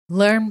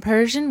Learn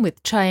Persian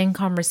with Chai and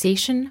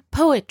Conversation,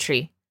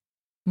 Poetry.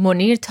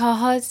 Monir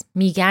Taha's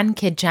میگن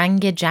که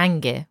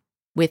جنگه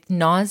with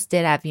Naz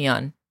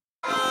Deravian.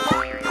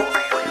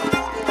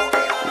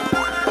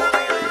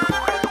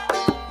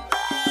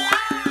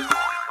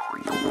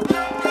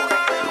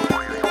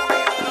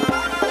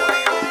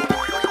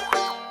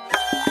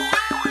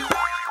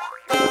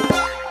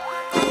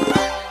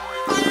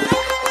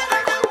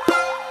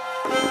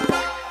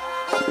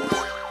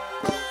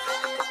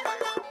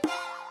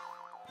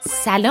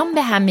 Salam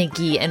be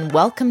hamegi and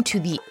welcome to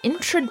the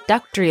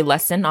introductory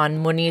lesson on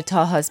Monir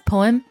Taha's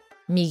poem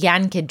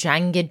میگن که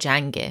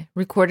جنگه,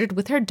 recorded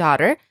with her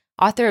daughter,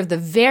 author of the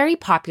very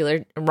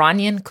popular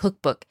Iranian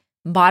cookbook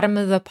Bottom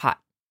of the Pot,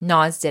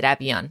 Naz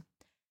Deravian.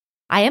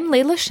 I am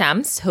Layla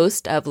Shams,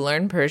 host of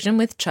Learn Persian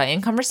with Chai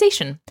and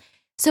Conversation.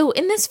 So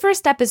in this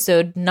first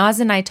episode, Naz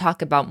and I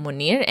talk about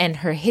Monir and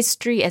her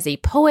history as a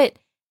poet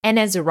and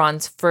as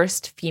Iran's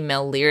first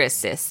female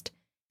lyricist.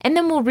 And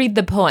then we'll read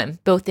the poem,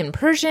 both in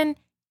Persian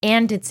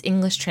and its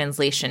English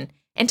translation,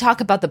 and talk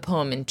about the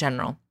poem in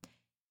general.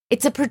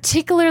 It's a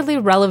particularly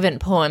relevant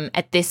poem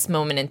at this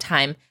moment in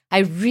time. I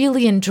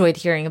really enjoyed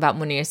hearing about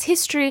Monir's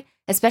history,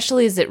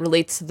 especially as it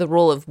relates to the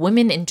role of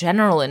women in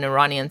general in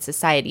Iranian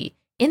society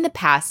in the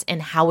past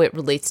and how it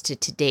relates to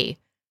today.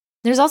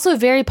 There's also a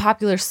very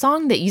popular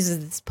song that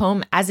uses this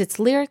poem as its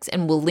lyrics,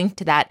 and we'll link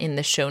to that in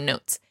the show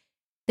notes.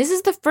 This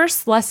is the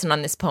first lesson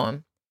on this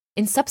poem.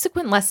 In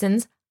subsequent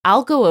lessons,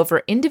 I'll go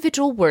over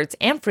individual words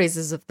and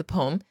phrases of the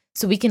poem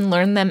so we can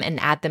learn them and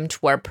add them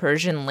to our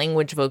Persian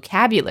language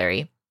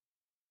vocabulary.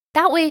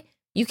 That way,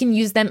 you can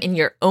use them in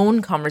your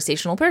own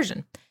conversational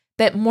Persian.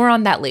 But more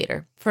on that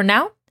later. For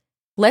now,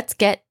 let's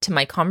get to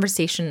my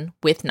conversation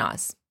with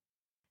Naz.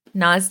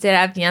 Naz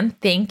Deravian,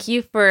 thank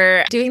you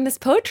for doing this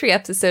poetry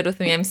episode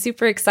with me. I'm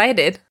super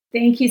excited.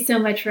 Thank you so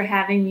much for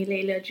having me,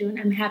 Layla June.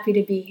 I'm happy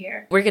to be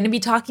here. We're going to be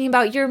talking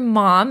about your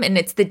mom, and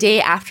it's the day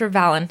after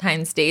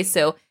Valentine's Day,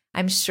 so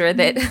I'm sure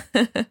that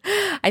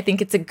I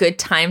think it's a good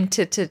time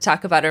to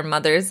talk about our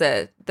mothers,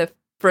 the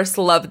first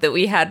love that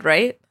we had,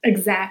 right?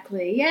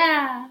 Exactly,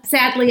 yeah.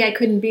 Sadly, I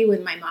couldn't be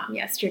with my mom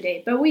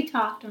yesterday, but we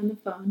talked on the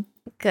phone.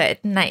 Good,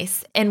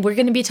 nice. And we're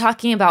going to be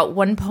talking about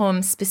one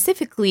poem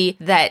specifically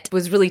that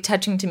was really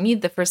touching to me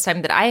the first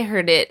time that I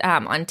heard it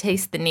on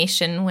Taste the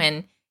Nation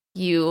when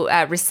you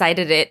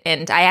recited it.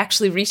 And I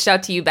actually reached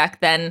out to you back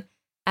then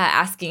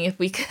asking if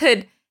we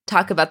could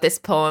talk about this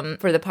poem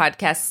for the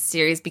podcast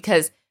series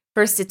because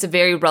first, it's a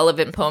very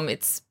relevant poem.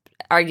 It's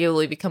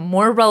arguably become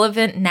more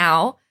relevant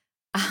now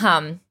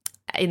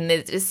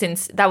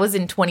since that was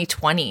in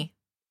 2020,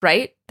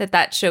 right?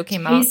 That show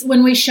came out.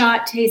 When we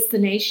shot Taste the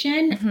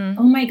Nation,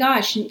 Oh my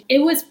gosh, it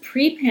was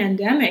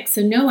pre-pandemic.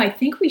 So no, I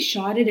think we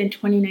shot it in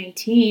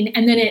 2019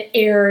 and then it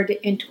aired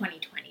in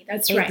 2020.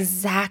 That's right.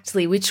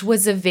 Exactly, which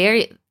was a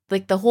very,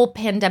 the whole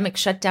pandemic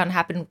shutdown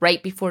happened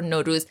right before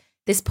Nowruz.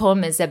 This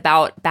poem is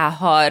about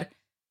Bahar.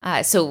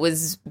 So it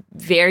was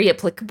very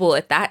applicable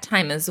at that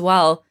time as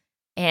well.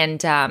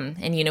 And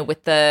you know,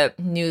 with the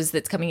news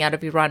that's coming out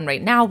of Iran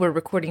right now, we're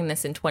recording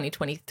this in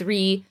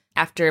 2023.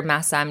 After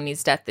Mahsa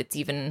Amini's death, it's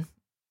even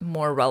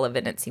more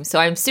relevant, it seems. So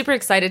I'm super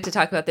excited to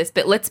talk about this,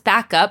 but let's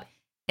back up.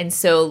 And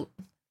so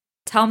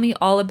tell me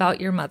all about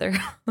your mother.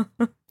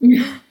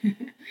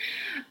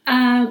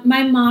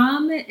 My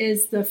mom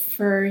is the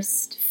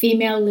first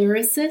female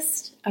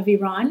lyricist of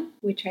Iran,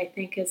 which I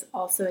think is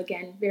also,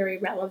 again, very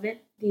relevant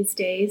these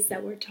days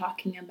that we're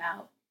talking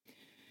about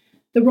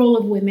the role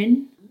of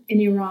women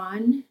in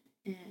Iran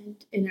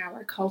and in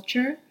our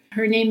culture.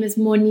 Her name is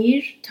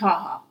Monir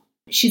Taha.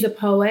 She's a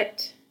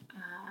poet,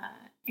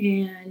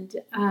 and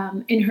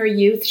in her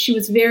youth, she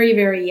was very,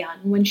 very young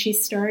when she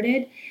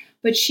started,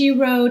 but she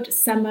wrote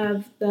some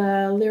of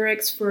the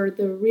lyrics for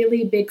the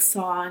really big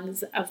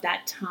songs of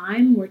that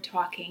time. We're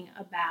talking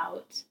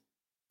about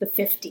the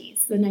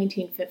 50s, the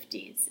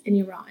 1950s in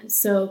Iran.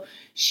 So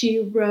she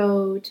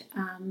wrote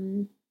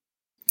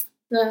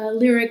the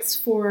lyrics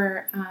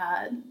for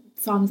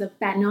songs of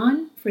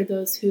Banan, for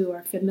those who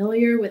are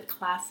familiar with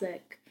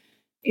classic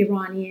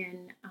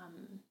Iranian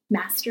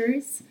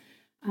masters.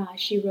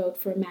 She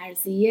wrote for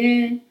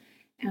Marzieh.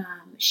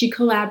 She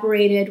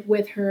collaborated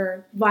with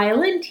her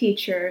violin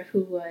teacher,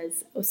 who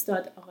was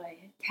Ustad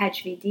Ali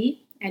Tajvidi,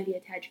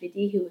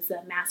 who was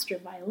a master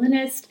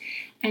violinist,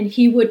 and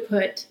he would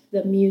put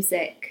the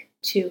music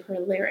to her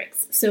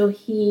lyrics. So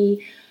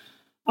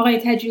Ali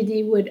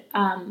Tajvidi would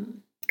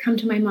come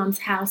to my mom's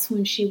house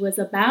when she was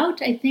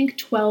about, I think,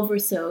 12 or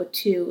so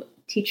to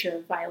teach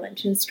her violin,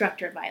 to instruct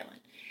her violin.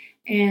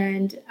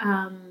 And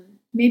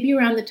maybe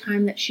around the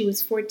time that she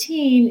was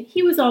 14,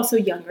 he was also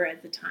younger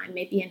at the time,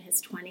 maybe in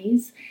his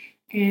 20s.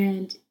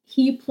 And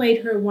he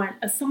played her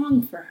a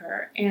song for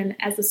her. And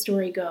as the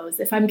story goes,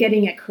 if I'm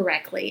getting it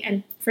correctly,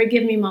 and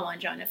forgive me,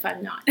 Malanjan, if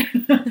I'm not,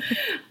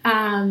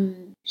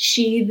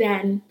 she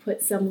then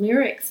put some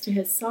lyrics to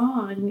his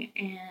song,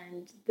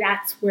 and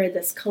that's where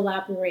this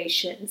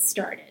collaboration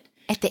started.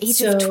 At the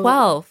age of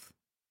 12?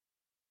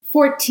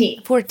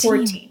 14.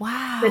 14.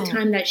 Wow. The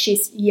time that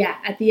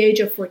at the age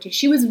of 14.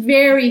 She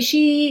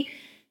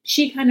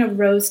she kind of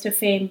rose to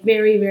fame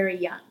very, very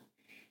young.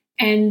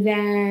 And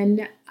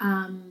then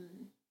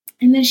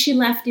she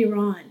left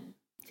Iran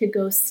to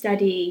go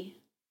study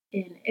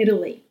in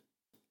Italy.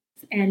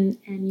 And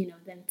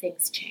then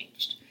things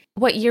changed.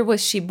 What year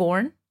was she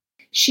born?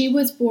 She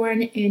was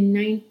born in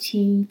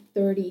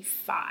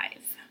 1935.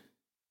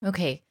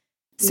 Okay.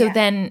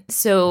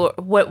 So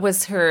what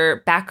was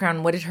her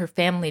background? What did her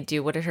family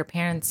do? What did her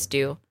parents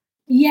do?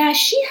 Yeah,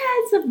 she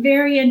has a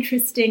very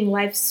interesting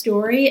life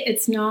story.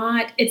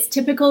 It's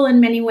typical in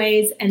many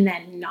ways and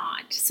then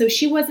not. So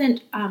she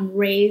wasn't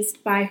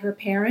raised by her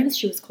parents.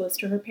 She was close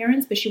to her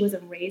parents, but she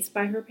wasn't raised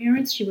by her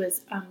parents. She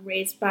was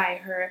raised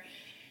by her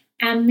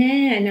Amme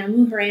and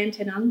Amu, her aunt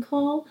and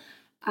uncle.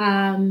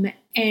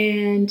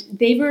 And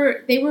they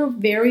were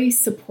very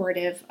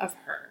supportive of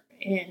her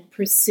in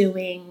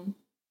pursuing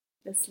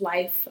this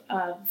life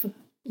of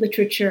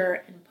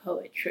literature and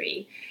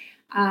poetry.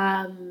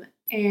 And,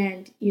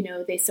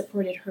 they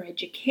supported her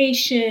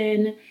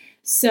education.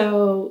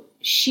 So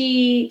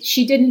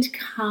she didn't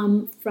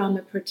come from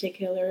a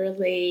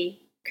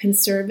particularly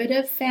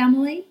conservative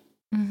family,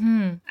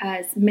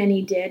 as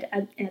many did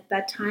at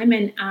that time.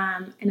 And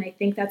I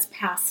think that's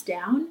passed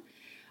down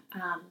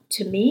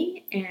to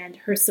me and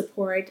her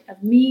support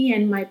of me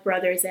and my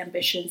brother's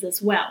ambitions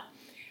as well.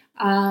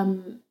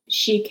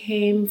 She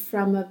came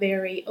from a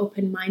very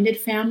open-minded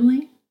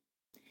family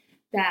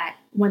that,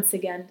 once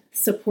again,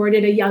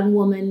 supported a young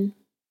woman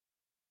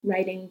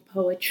writing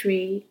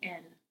poetry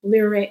and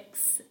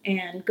lyrics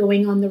and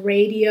going on the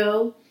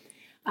radio.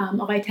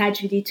 Aghay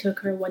Tajvidi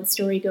took her, one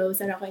story goes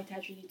that Aghay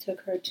Tajvidi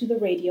took her to the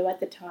radio at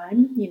the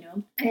time,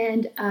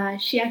 and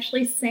she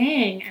actually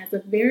sang as a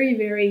very,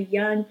 very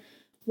young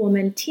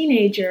woman,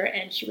 teenager,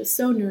 and she was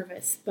so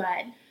nervous,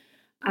 but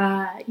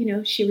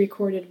she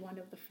recorded one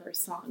of the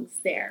first songs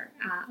there.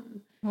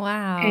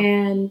 Wow.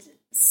 And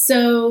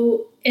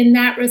so in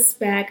that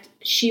respect,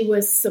 she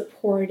was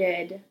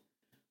supported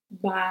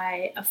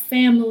by a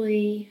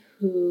family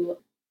who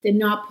did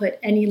not put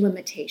any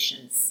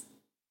limitations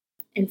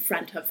in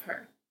front of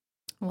her.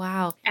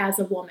 Wow. As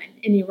a woman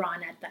in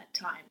Iran at that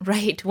time.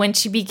 Right. When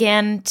she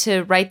began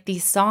to write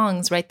these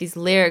songs, write these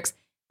lyrics,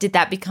 did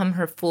that become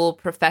her full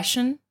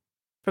profession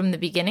from the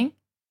beginning?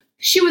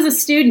 She was a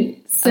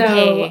student,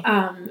 so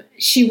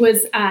she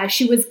was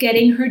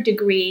getting her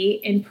degree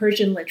in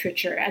Persian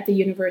literature at the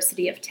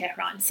University of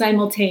Tehran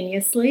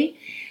simultaneously,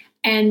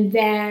 and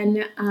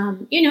then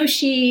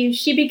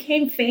she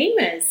became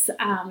famous.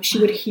 She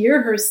would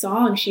hear her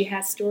song. She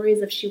has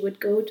stories of she would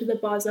go to the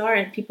bazaar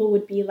and people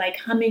would be like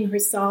humming her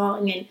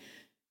song, and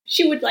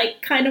she would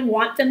like kind of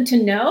want them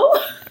to know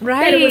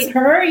that it was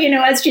her,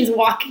 as she's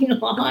walking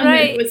along,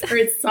 and it was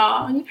her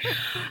song.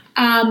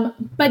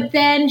 But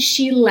then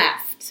she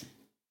left.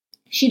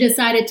 She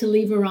decided to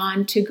leave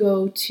Iran to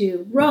go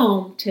to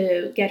Rome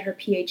to get her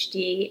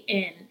PhD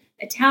in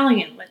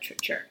Italian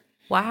literature.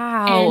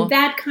 Wow. And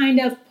that kind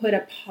of put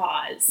a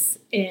pause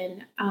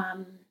in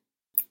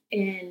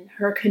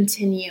her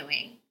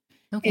continuing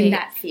in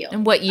that field.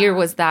 And what year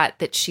was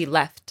that she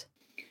left?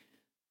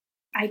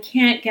 I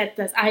can't get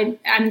this. I'm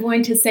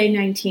going to say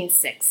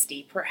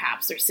 1960,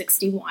 perhaps, or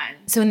 61.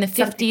 So in the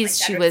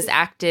 50s, she was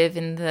active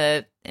in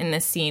the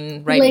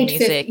scene, writing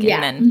music,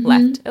 and then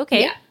left.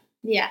 Okay.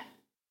 Yeah.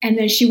 And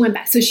then she went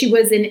back. So she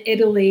was in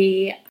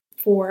Italy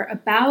for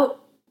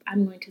about,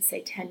 I'm going to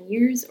say 10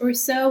 years or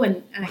so.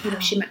 And,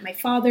 she met my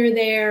father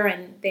there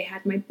and they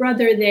had my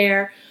brother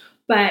there.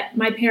 But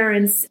my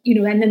parents,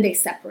 and then they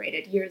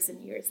separated years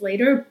and years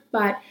later.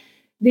 But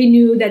they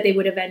knew that they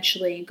would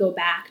eventually go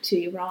back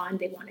to Iran.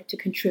 They wanted to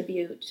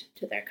contribute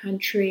to their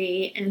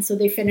country. And so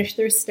they finished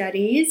their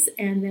studies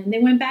and then they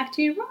went back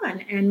to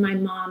Iran. And my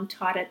mom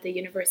taught at the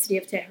University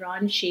of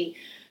Tehran. She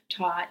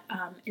taught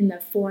in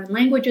the foreign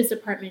languages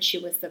department. She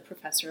was the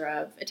professor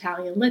of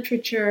Italian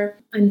literature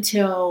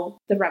until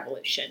the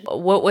revolution.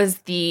 What was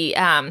the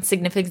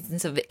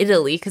significance of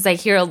Italy? Because I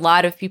hear a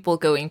lot of people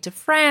going to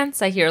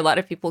France. I hear a lot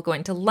of people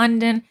going to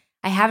London.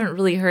 I haven't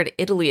really heard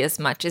Italy as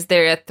much. Is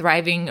there a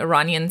thriving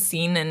Iranian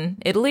scene in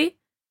Italy?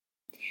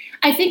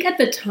 I think at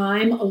the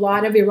time, a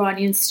lot of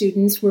Iranian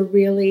students were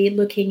really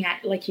looking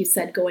at, like you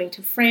said, going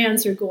to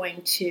France or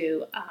going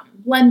to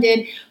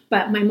London.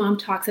 But my mom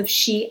talks of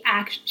she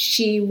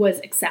was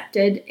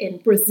accepted in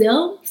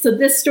Brazil. So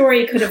this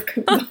story could have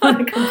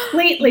gone a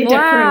completely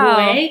different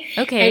way.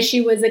 Okay. And she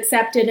was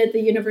accepted at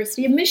the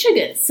University of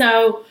Michigan.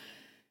 So,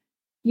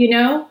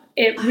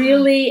 it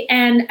really,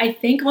 and I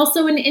think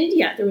also in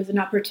India, there was an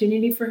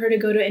opportunity for her to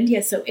go to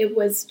India. So it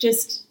was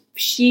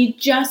she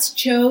just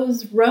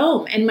chose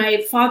Rome. And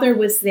my father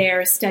was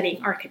there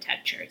studying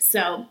architecture.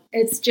 So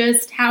it's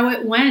just how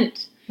it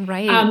went.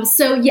 Right.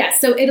 So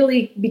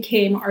Italy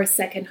became our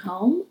second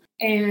home.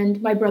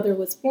 And my brother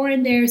was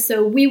born there.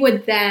 So we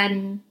would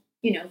then,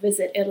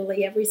 visit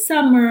Italy every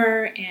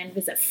summer and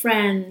visit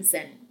friends.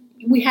 And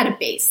we had a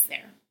base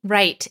there.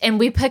 Right. And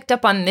we picked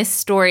up on this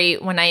story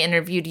when I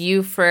interviewed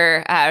you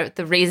for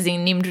the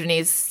Raising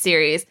Nimdrenes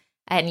series.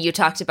 And you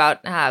talked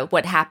about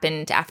what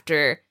happened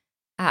after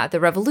the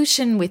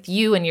revolution with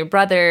you and your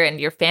brother and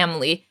your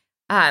family.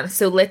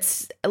 So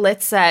let's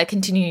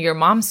continue your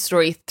mom's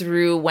story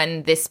through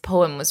when this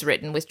poem was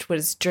written, which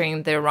was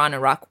during the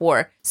Iran-Iraq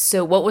War.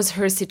 So what was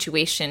her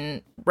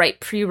situation right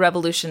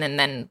pre-revolution, and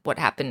then what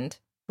happened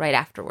right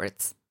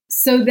afterwards?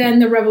 So then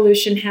the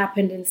revolution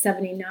happened in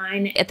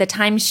 79. At the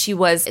time she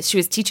was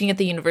teaching at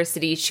the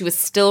university, she was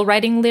still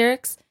writing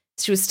lyrics?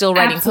 She was still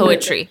writing Absolutely.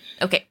 Poetry.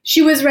 Okay.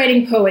 She was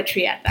writing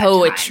poetry at that time.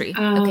 Poetry.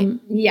 Okay.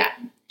 Yeah.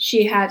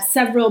 She had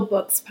several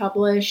books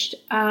published,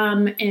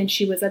 and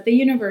she was at the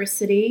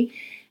university,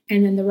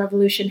 and then the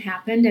revolution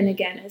happened. And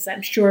again, as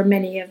I'm sure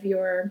many of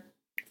your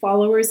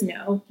followers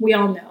know, we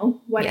all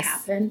know what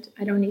happened.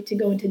 I don't need to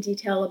go into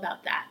detail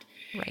about that.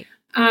 Right.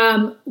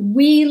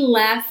 We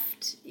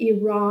left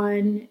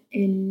Iran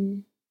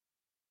in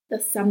the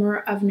summer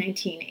of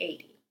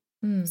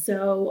 1980.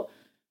 So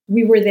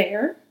we were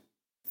there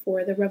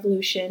for the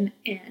revolution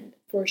and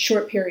for a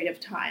short period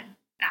of time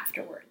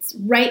afterwards,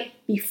 right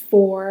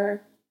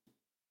before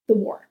the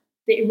war,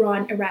 the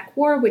Iran-Iraq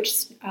War,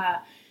 which,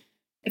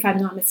 if I'm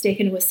not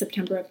mistaken, was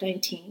September of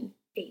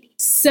 1980.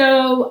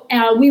 So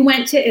we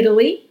went to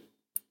Italy,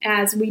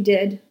 as we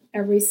did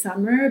every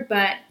summer,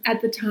 but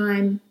at the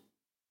time,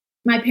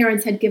 my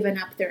parents had given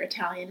up their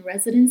Italian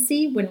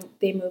residency when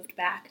they moved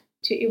back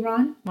to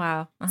Iran.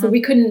 Wow. So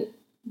we couldn't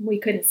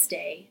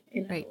stay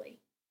in Italy,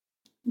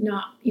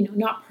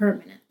 not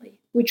permanently,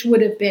 which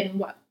would have been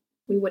what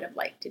we would have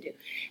liked to do.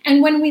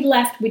 And when we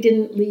left, we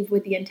didn't leave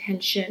with the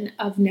intention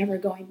of never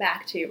going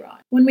back to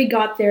Iran. When we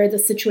got there, the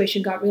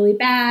situation got really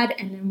bad,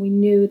 and then we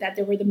knew that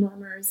there were the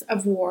murmurs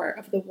of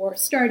the war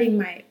starting.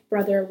 My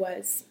brother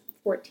was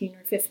 14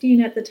 or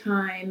 15 at the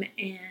time,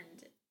 and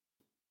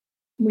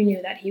we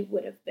knew that he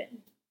would have been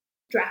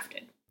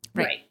drafted.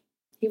 Right.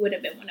 He would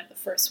have been one of the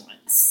first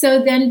ones.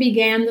 So then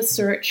began the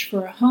search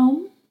for a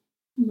home,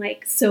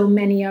 like so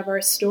many of our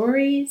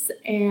stories.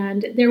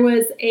 And there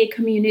was a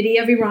community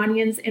of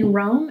Iranians in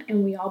Rome,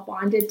 and we all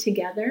bonded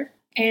together.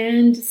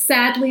 And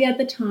sadly, at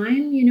the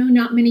time,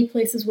 not many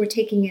places were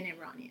taking in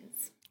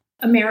Iranians.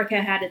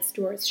 America had its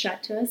doors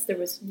shut to us. There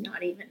was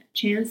not even a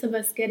chance of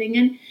us getting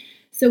in.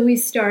 So we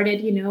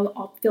started,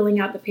 all filling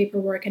out the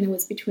paperwork, and it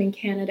was between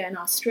Canada and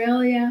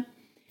Australia.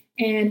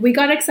 And we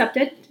got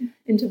accepted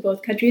into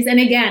both countries. And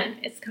again,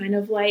 it's kind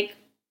of like,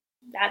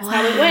 that's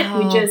how it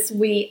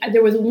went.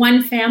 There was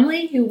one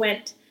family who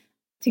went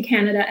to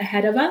Canada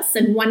ahead of us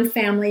and one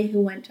family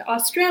who went to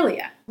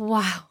Australia.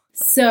 Wow.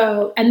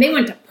 So, and they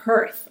went to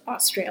Perth,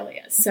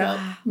 Australia. So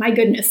my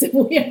goodness, if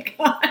we had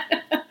gone.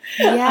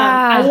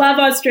 Yeah. I love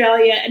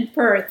Australia and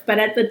Perth, but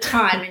at the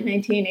time in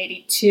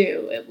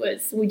 1982,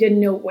 we didn't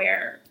know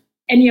where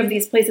any of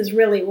these places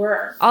really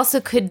were.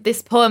 Also, could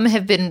this poem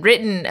have been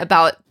written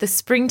about the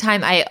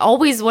springtime? I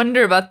always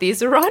wonder about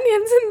these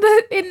Iranians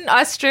in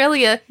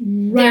Australia.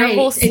 Right, their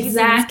whole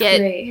seasons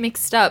get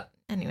mixed up.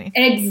 Anyway.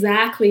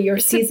 Exactly. Your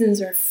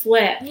seasons are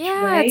flipped.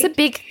 Yeah, right? It's a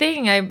big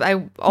thing.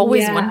 I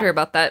always wonder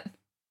about that.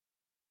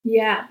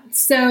 Yeah.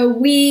 So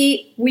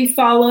we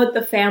followed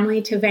the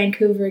family to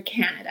Vancouver,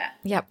 Canada.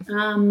 Yep.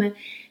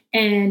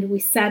 And we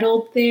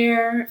settled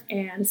there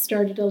and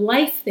started a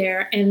life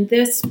there. And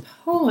this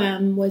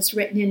poem was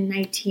written in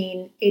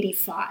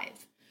 1985.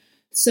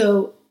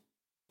 So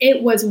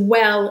it was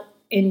well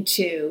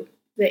into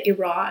the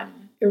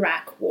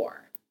Iran-Iraq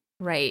War.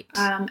 Right.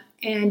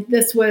 And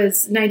this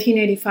was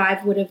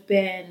 1985 would have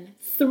been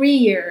 3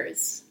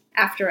 years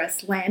after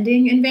us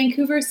landing in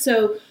Vancouver.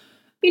 So,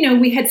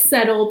 we had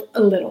settled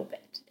a little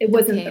bit. It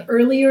wasn't the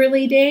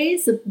early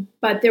days,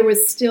 but there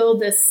was still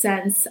this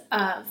sense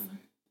of,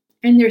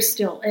 and there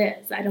still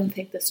is, I don't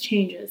think this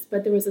changes,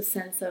 but there was a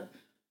sense of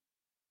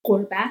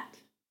ghurbat.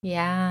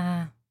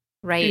 Yeah,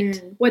 right.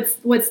 And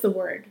what's the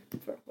word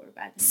for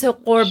ghurbat? So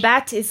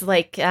ghurbat is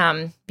like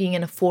being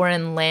in a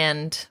foreign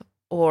land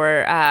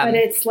or but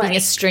it's being a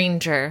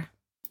stranger.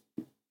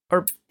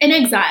 Or in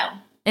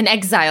exile. In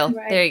exile.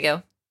 Right. There you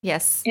go.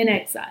 Yes. In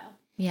exile.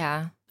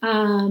 Yeah.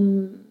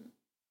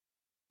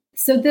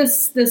 So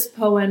this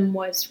poem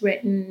was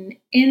written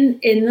in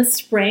the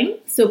spring,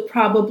 so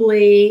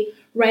probably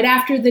right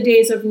after the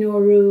days of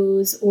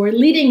Nowruz or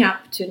leading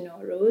up to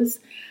Nowruz.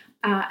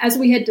 As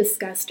we had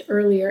discussed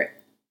earlier,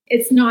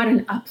 it's not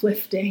an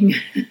uplifting,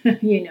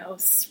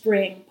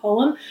 spring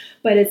poem,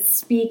 but it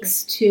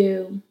speaks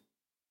to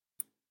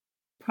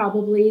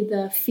probably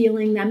the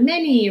feeling that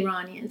many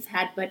Iranians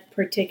had, but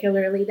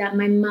particularly that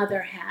my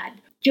mother had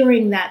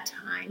during that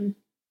time,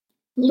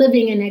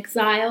 living in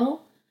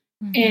exile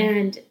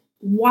and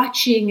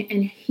watching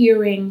and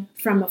hearing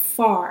from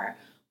afar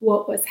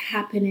what was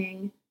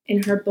happening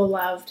in her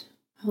beloved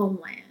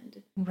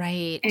homeland.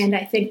 Right. And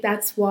I think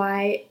that's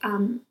why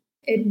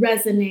it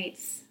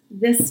resonates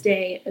this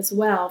day as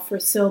well for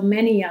so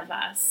many of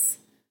us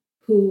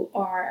who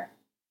are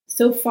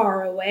so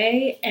far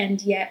away,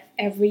 and yet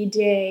every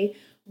day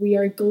we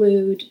are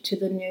glued to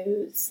the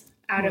news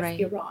out of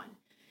Iran.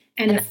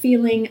 And a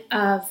feeling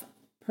of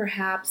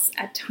perhaps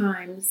at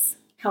times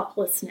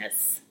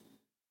helplessness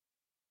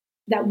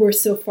that we're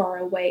so far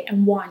away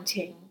and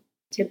wanting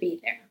to be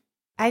there.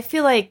 I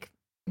feel like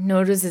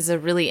Nowruz is a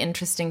really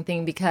interesting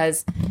thing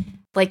because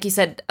like you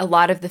said, a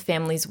lot of the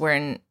families were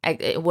in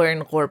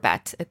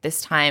Ghurbat at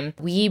this time.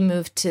 We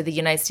moved to the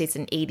United States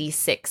in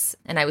 86,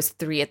 and I was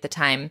 3 at the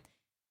time.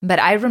 But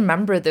I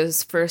remember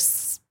those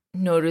first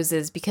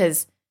Nowruzes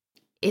because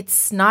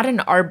it's not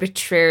an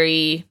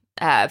arbitrary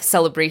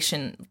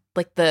celebration.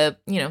 Like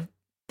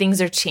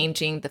things are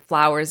changing, the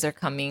flowers are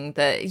coming,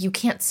 you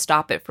can't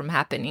stop it from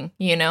happening,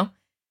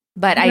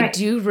 But right. I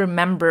do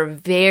remember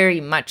very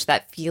much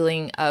that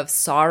feeling of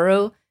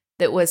sorrow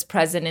that was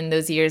present in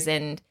those years.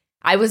 And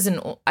I was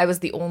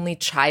the only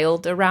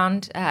child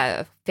around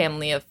a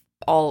family of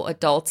all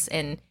adults,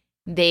 and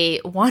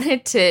they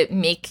wanted to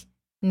make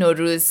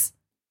Nowruz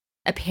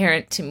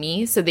apparent to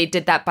me. So they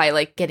did that by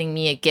like getting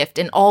me a gift.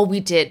 And all we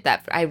did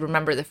that I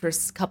remember the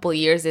first couple of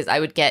years is I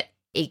would get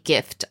a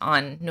gift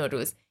on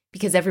Nowruz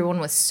because everyone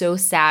was so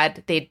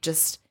sad. They'd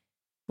just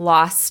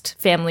lost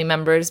family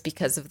members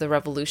because of the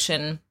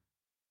revolution.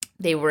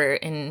 They were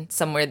in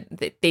somewhere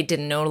that they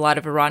didn't know a lot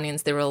of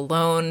Iranians. They were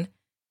alone.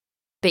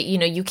 But,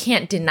 you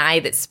can't deny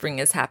that spring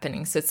is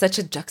happening. So it's such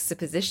a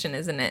juxtaposition,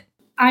 isn't it?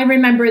 I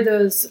remember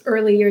those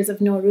early years of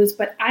Nowruz,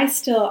 but I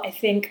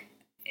think,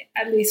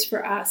 at least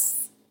for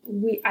us,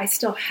 I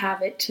still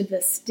have it to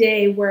this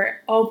day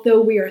where although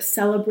we are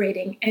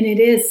celebrating, and it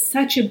is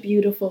such a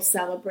beautiful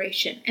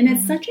celebration, and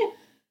it's such an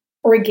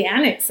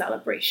organic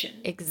celebration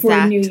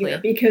for New Year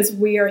because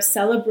we are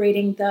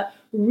celebrating the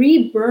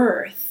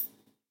rebirth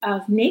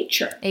of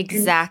nature.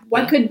 Exactly. And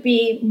what could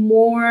be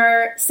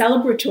more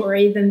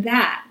celebratory than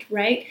that,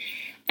 right?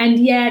 And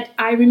yet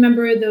I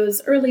remember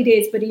those early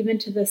days, but even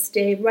to this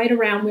day, right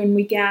around when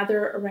we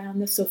gather around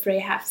the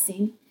Sofre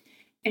Hafsin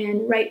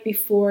and right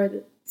before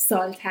the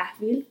Sal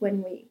Tahvil,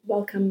 when we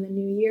welcome the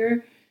new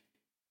year,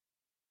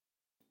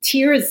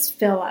 tears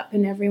fill up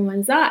in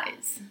everyone's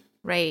eyes.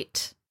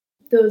 Right.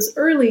 Those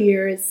early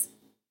years,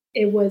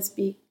 it was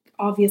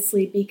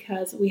obviously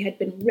because we had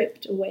been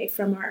ripped away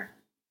from our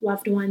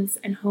loved ones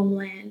and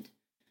homeland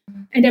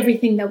and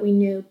everything that we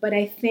knew. But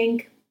I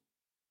think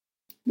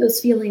those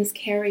feelings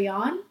carry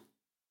on.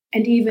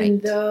 And even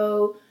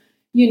though,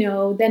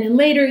 then in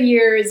later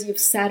years, you've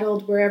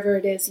settled wherever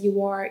it is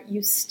you are,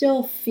 you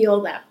still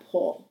feel that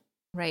pull.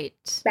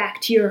 Right. Back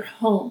to your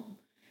home.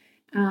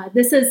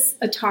 This is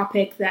a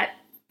topic that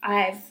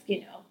I've,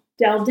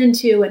 delved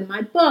into in my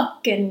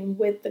book and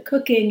with the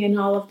cooking and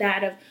all of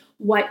that of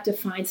what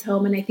defines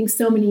home. And I think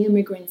so many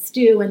immigrants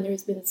do. And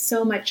there's been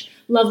so much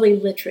lovely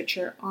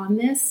literature on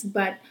this.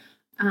 But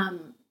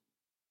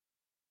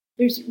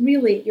there's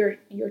really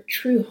your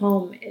true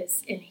home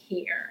is in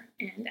here.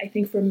 And I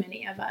think for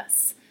many of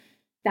us,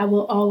 that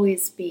will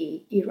always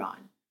be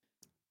Iran.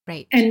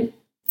 Right. And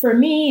for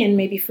me, and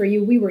maybe for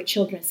you, we were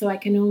children. So I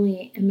can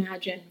only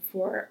imagine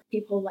for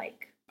people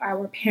like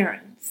our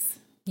parents,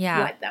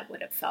 what that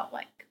would have felt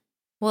like.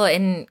 Well,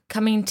 in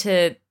coming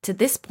to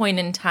this point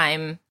in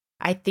time,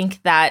 I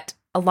think that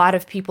a lot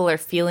of people are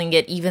feeling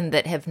it, even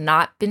that have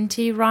not been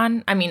to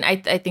Iran. I mean, I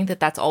think that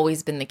that's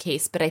always been the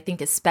case, but I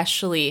think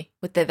especially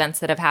with the events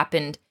that have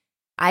happened,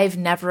 I've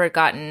never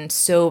gotten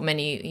so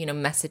many,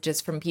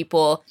 messages from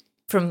people,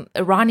 from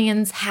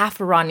Iranians,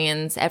 half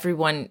Iranians,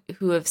 everyone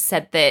who have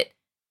said that,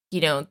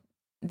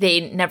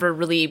 they never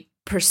really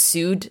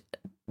pursued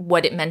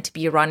what it meant to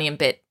be Iranian,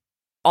 but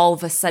all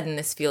of a sudden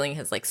this feeling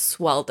has like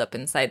swelled up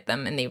inside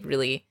them and they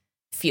really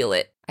feel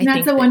it.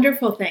 That's a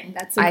wonderful thing.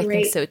 That's a great thing.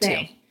 I think so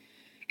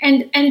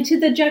too. And to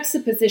the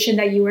juxtaposition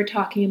that you were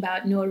talking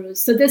about, Nowruz.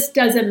 So this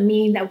doesn't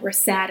mean that we're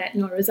sad at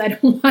Nowruz. I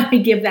don't want to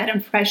give that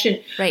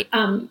impression. Right.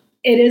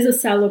 It is a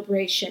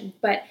celebration,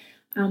 but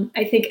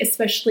I think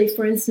especially,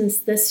 for instance,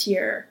 this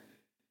year,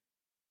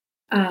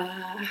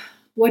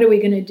 what are we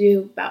going to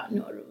do about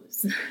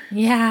Nowruz?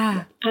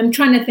 Yeah. I'm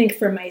trying to think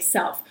for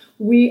myself.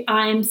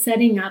 I'm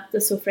setting up the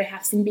Sofre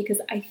Hafsin because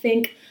I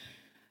think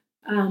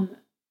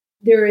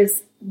there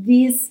is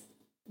these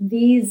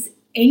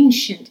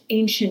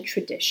ancient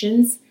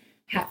traditions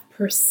have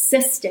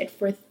persisted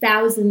for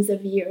thousands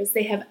of years.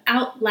 They have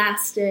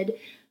outlasted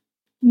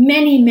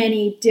many,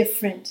 many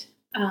different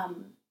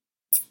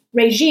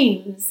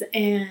regimes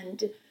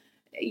and,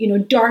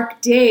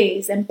 dark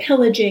days and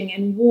pillaging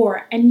and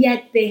war. And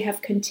yet they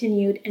have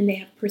continued and they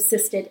have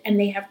persisted and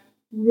they have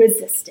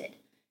resisted.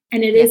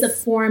 And it is a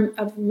form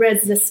of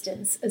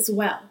resistance as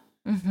well.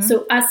 Mm-hmm.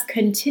 So us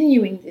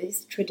continuing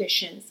these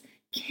traditions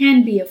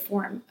can be a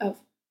form of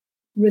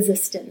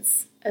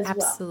resistance as well.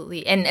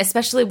 Absolutely. And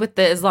especially with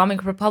the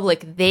Islamic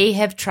Republic, they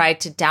have tried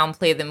to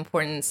downplay the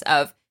importance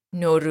of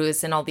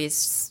Nowruz and all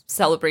these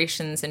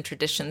celebrations and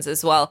traditions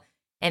as well.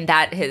 And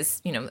that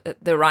has, the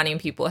Iranian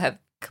people have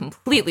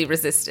completely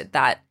resisted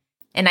that.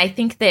 And I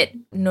think that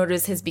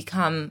Nowruz has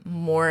become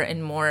more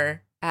and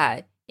more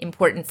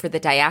important for the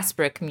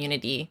diaspora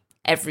community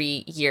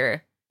every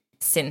year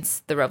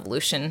since the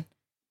revolution.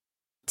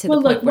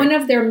 One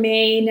of their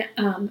main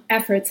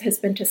efforts has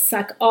been to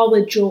suck all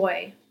the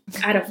joy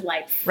out of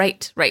life.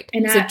 Right.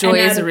 So joy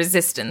is a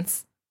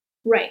resistance.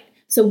 Right.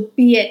 So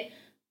be it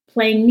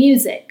playing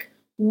music,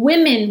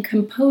 women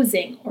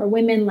composing, or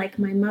women like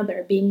my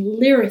mother being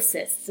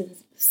lyricists and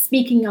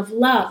speaking of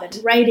love and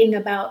writing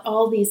about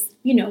all these,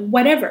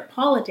 whatever,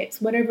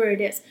 politics, whatever it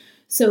is.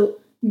 So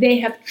they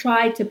have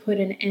tried to put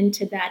an end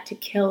to that, to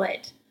kill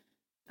it,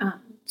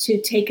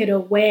 to take it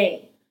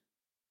away.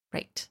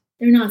 Right.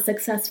 They're not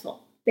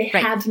successful. They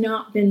have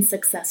not been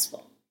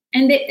successful.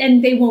 And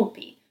they won't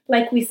be.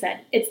 Like we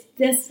said,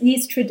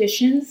 these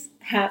traditions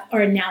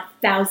are now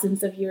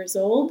thousands of years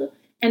old,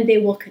 and they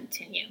will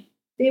continue.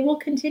 They will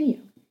continue.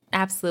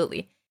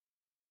 Absolutely.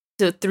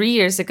 So 3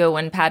 years ago,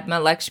 when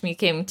Padma Lakshmi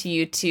came to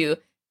you to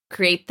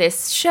create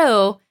this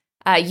show,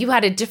 you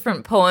had a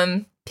different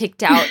poem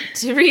picked out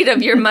to read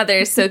of your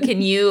mother. So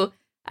can you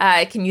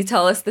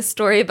tell us the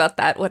story about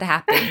that? What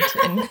happened,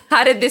 and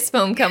how did this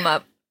poem come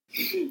up?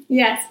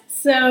 Yes.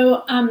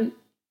 So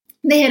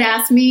they had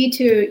asked me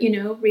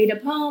to, read a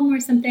poem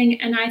or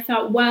something, and I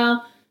thought,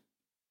 well,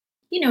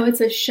 it's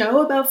a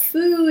show about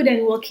food,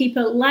 and we'll keep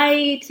it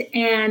light.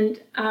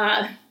 And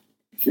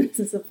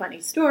this is a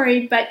funny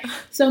story, but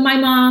so my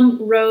mom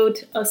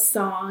wrote a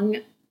song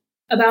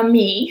about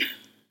me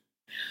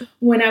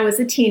when I was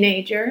a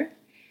teenager,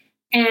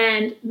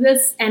 and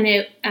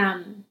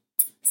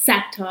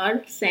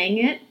Sattar sang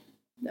it,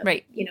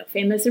 the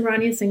famous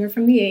Iranian singer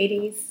from the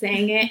 80s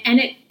sang it, and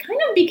it kind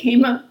of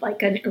became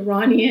an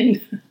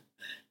Iranian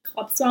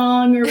club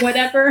song or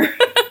whatever.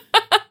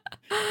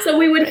 So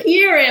we would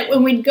hear it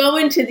when we'd go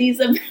into these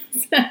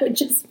events. I would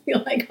just be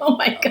like, oh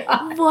my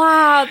God.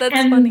 Wow, that's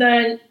funny.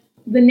 And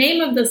the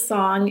name of the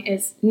song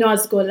is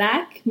Naz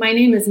Golak. My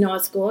name is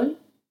Naz Gol.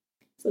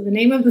 So the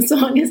name of the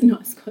song is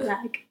Naz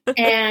Golak.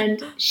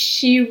 And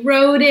she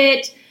wrote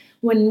it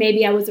when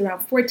maybe I was around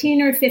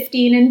 14 or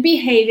 15 and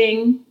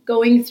behaving,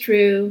 going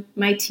through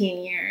my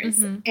teen years.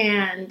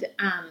 Mm-hmm.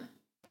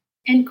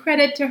 And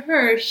credit to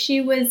her, she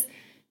was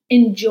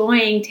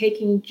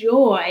taking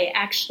joy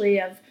actually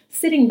of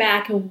sitting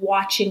back and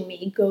watching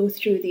me go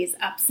through these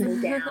ups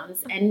and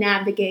downs and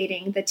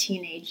navigating the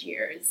teenage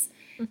years.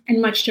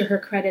 And much to her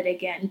credit,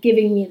 again,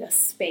 giving me the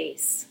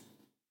space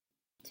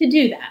to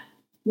do that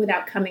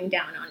without coming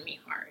down on me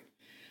hard.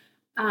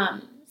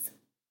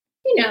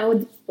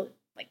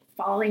 Like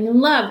falling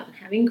in love and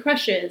having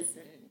crushes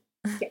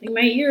and getting my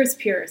ears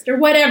pierced or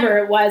whatever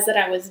it was that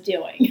I was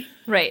doing.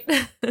 Right.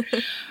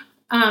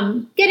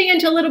 Getting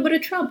into a little bit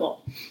of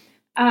trouble.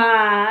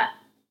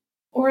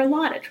 Or a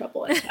lot of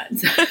trouble at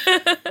times.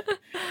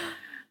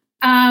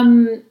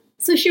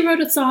 So she wrote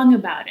a song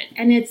about it,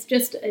 and it's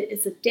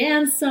a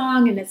dance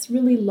song, and it's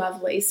really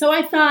lovely. So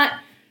I thought,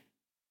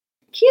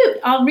 cute,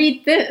 I'll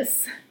read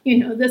this.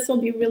 This will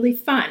be really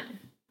fun.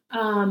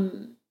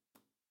 And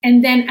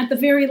then at the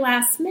very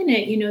last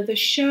minute, the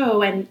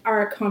show and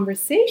our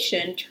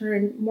conversation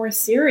turned more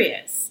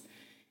serious.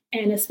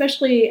 And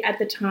especially at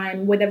the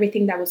time with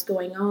everything that was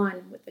going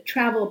on with the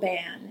travel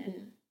ban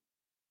and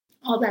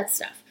all that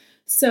stuff.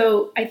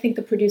 So I think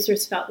the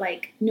producers felt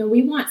like, no,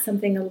 we want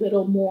something a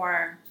little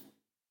more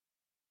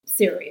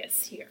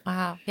serious here.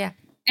 Wow, yeah.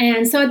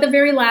 And so at the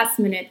very last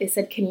minute, they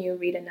said, can you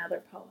read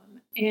another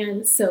poem?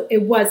 And so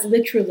it was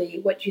literally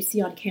what you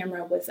see on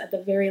camera was at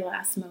the very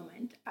last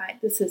moment.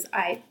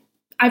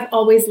 I've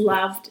always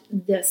loved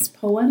this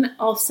poem.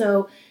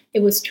 Also,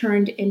 it was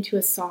turned into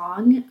a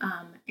song,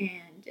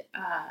 and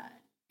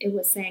it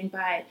was sang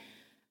by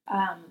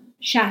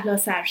Shahla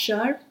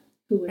Sarshar,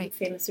 who was a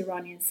famous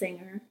Iranian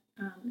singer.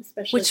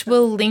 Which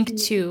we'll link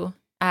to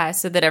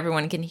so that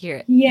everyone can hear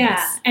it.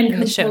 Yeah, and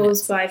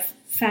composed by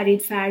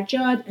Farid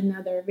Farjad,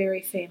 another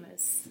very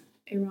famous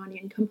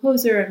Iranian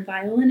composer and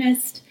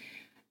violinist.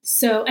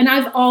 So, and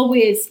I've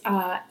always,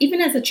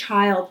 even as a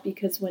child,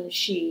 because when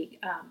she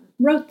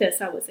wrote this,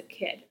 I was a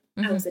kid.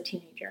 Mm-hmm. I was a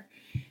teenager.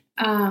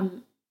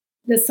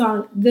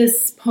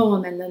 This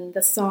poem and then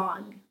the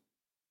song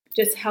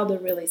just held a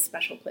really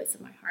special place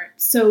in my heart.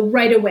 So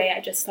right away, I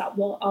just thought,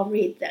 well, I'll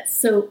read this.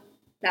 So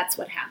that's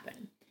what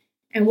happened.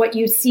 And what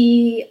you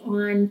see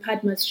on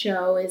Padma's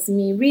show is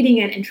me reading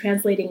it and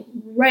translating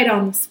right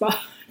on the spot.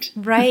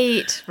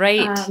 Right.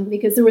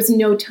 Because there was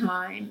no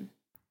time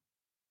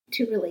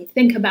to really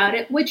think about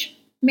it, which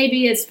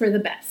maybe is for the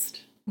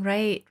best.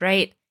 Right.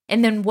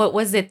 And then what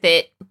was it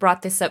that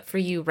brought this up for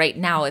you right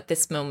now at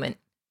this moment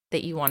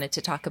that you wanted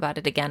to talk about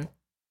it again?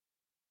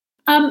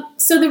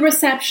 So the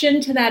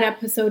reception to that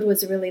episode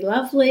was really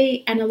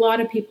lovely, and a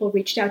lot of people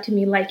reached out to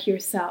me, like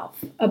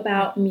yourself,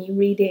 about me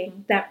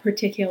reading that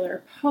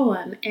particular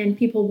poem, and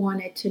people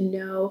wanted to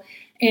know,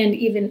 and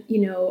even,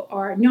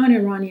 our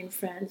non-Iranian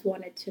friends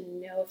wanted to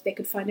know if they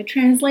could find a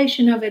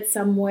translation of it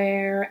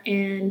somewhere,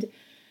 and,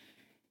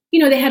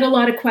 they had a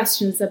lot of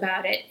questions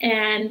about it,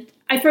 and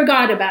I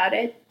forgot about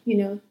it.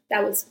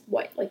 That was,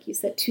 like you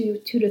said,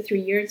 2 to 3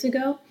 years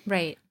ago.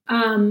 Right.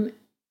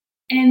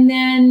 And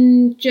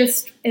then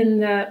just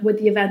with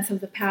the events of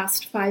the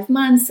past 5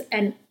 months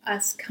and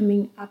us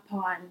coming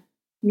upon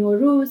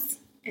Nowruz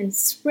and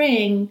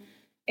spring,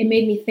 it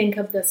made me think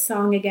of the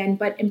song again,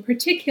 but in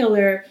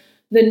particular,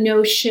 the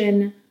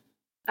notion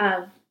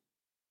of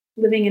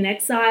living in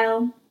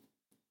exile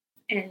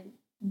and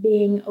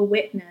being a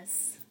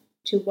witness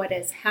to what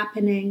is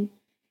happening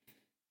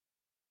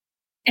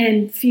and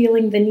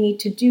feeling the need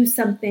to do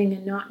something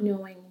and not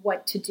knowing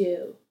what to do.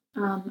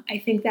 I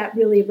think that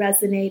really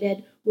resonated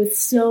with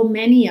so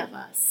many of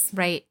us.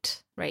 Right.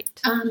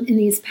 In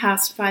these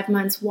past 5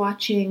 months,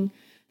 watching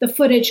the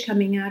footage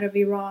coming out of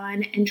Iran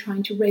and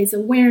trying to raise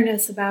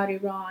awareness about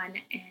Iran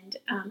and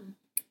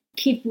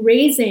keep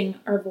raising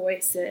our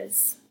voices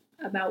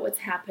about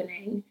what's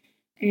happening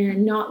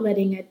and not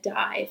letting it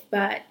die.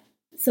 But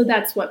so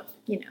that's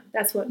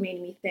what made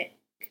me think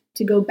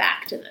to go back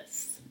to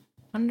this.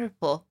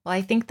 Wonderful. Well,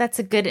 I think that's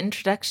a good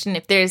introduction.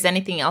 If there's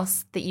anything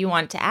else that you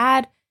want to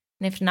add,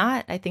 and if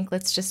not, I think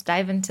let's just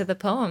dive into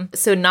the poem.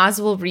 So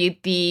Naz will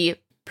read the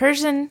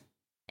Persian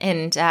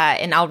and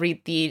I'll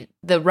read the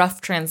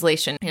rough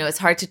translation.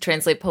 It's hard to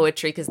translate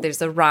poetry because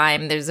there's a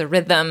rhyme, there's a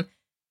rhythm,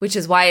 which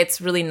is why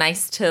it's really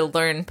nice to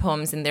learn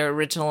poems in their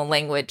original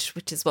language,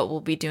 which is what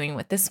we'll be doing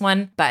with this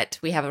one. But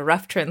we have a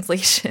rough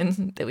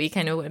translation that we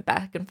kind of went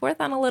back and forth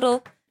on a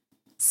little.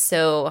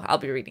 So I'll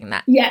be reading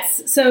that.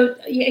 Yes. So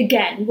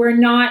again, we're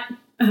not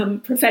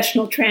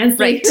professional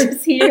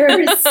translators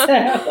here.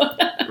 So.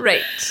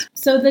 Right.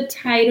 So the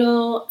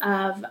title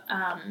of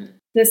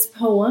this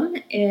poem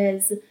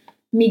is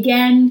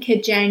میگن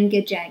که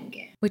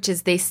جنگه. Which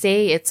is, they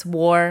say it's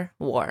war.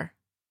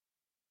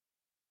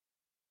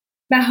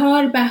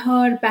 بهار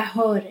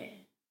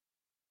بهاره،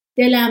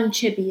 دلم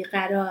چه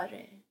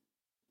بیقراره،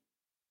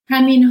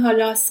 همین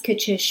حالاست که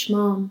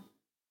چشمام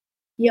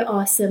یه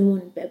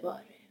آسمون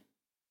بباره.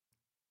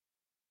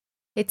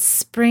 It's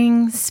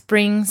spring.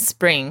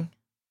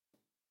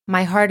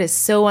 My heart is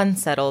so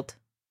unsettled.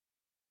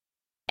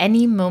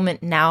 Any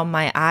moment now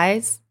my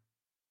eyes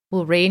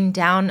will rain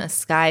down a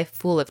sky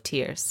full of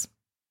tears.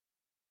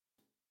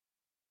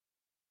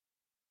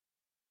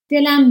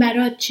 دلم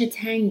برات چه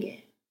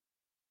تنگه،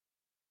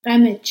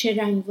 غمت چه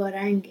رنگ و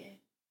رنگه،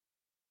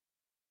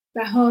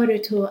 بهار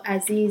تو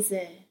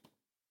عزیزه،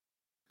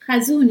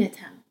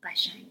 خزونتم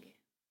قشنگه.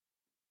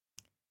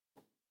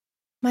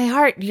 My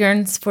heart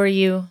yearns for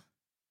you.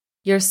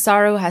 Your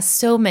sorrow has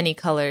so many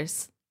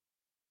colors.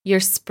 Your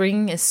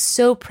spring is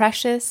so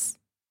precious.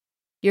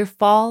 Your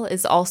fall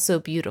is also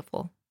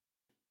beautiful.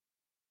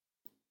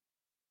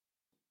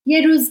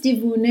 یه روز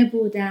دیوونه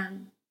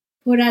بودم،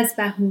 پر از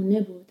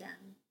بهونه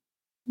بودم،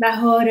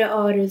 بهار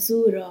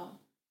آرزو را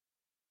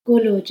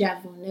گل و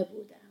جوونه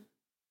بودم.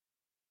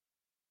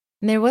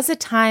 There was a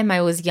time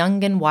I was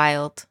young and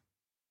wild.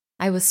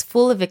 I was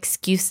full of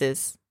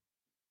excuses.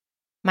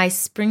 My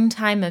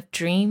springtime of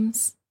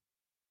dreams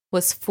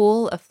was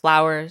full of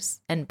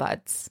flowers and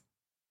buds.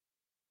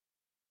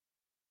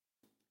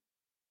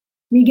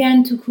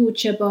 میگن تو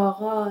کوچه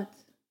باغات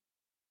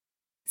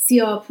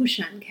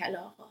سیاه‌پوشن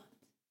کلاغات،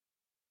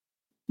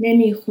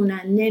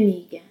 نمیخونن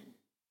نمیگن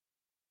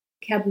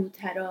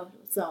کبوترا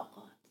و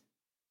زاغات.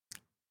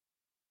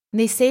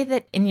 They say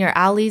that in your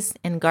alleys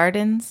and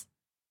gardens,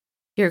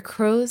 your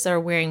crows are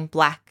wearing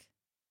black.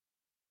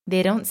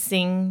 They don't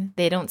sing,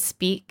 they don't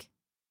speak,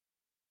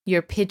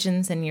 your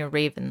pigeons and your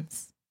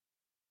ravens.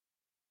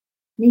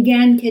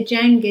 میگن که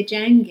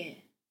جنگه،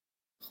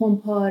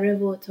 خمپاره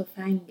و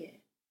تفنگه،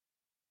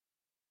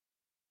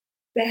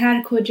 به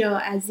هر کجا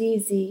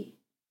عزیزی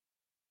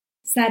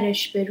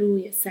سرش به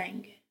روی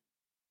سنگه.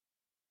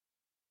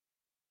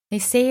 They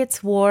say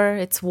it's war,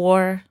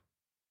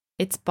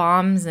 it's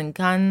bombs and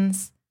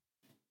guns.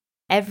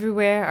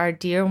 Everywhere our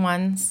dear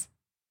ones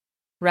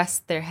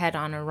rest their head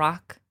on a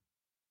rock.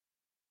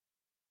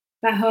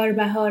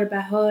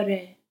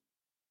 بهاره،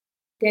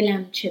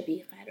 دلم چه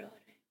بیقراره.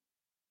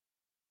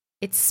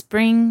 It's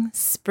spring.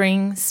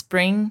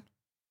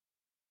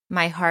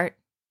 My heart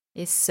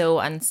is so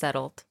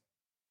unsettled.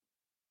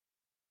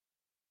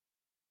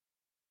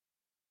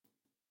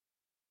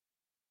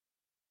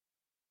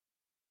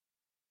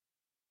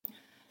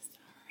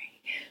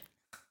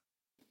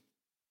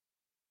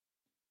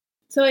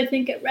 So I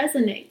think it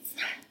resonates.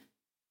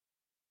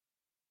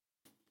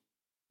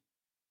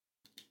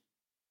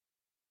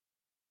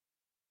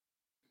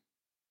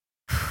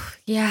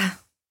 Yeah.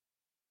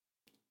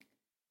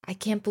 I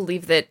can't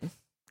believe that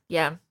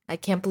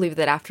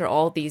after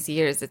all these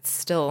years, it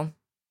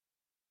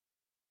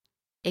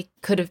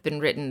could have been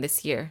written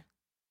this year.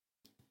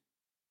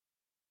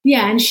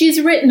 Yeah, and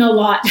she's written a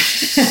lot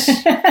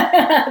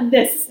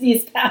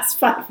these past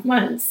 5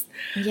 months.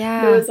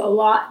 Yeah. There was a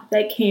lot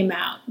that came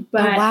out.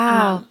 But, oh,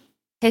 wow.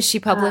 Has she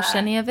published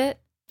any of it?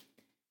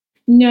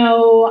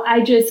 No, I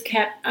just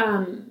kept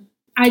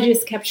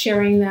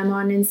sharing them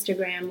on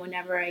Instagram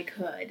whenever I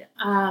could.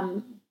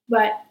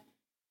 But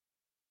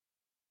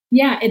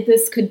yeah,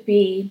 this could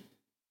be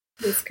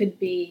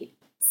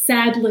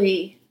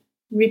sadly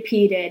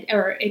repeated,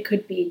 or it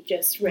could be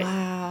just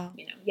written,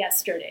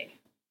 yesterday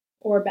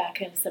or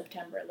back in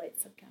late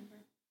September.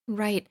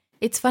 Right.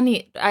 It's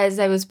funny, as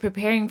I was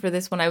preparing for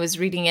this, when I was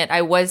reading it,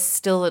 I was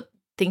still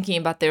thinking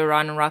about the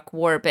Iran-Iraq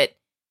war, but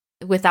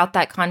without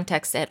that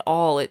context at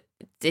all,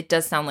 it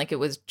does sound like it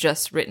was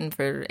just written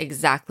for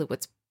exactly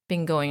what's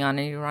been going on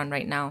in Iran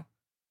right now.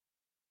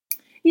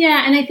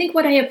 Yeah, and I think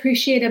what I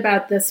appreciate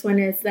about this one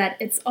is that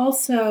it's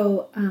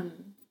also,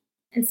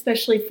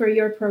 especially for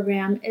your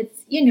program,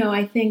 it's,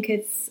 I think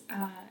it's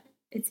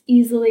it's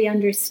easily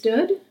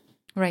understood.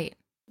 Right.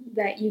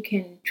 That you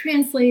can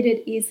translate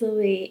it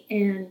easily,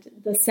 and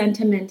the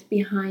sentiment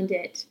behind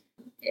it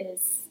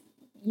is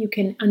you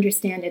can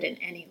understand it in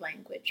any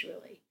language,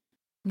 really.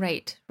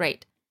 Right,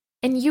 right.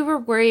 And you were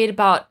worried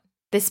about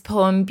this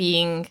poem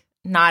being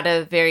not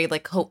a very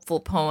hopeful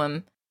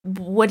poem.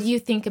 What do you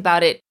think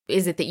about it?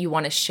 Is it that you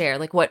want to share?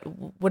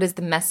 What is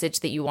the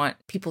message that you want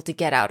people to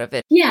get out of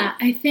it? Yeah,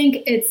 I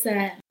think it's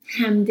a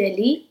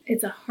hamdeli.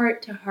 It's a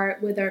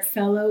heart-to-heart with our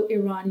fellow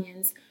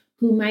Iranians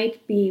who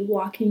might be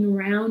walking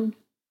around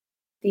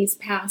these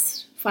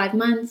past 5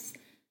 months,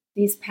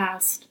 these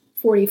past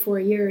 44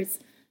 years,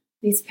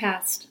 these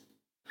past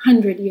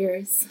 100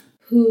 years,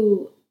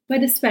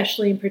 but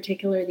especially in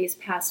particular these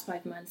past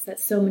 5 months, that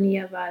so many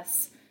of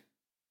us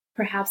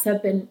perhaps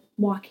have been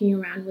walking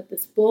around with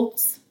this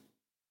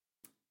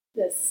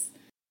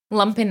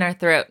lump in our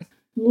throat.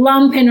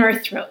 Lump in our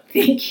throat,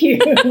 thank you.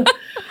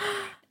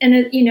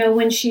 And,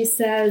 when she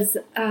says,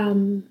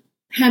 Hamin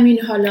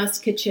halas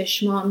ke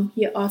cheshmam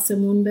ye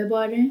asamun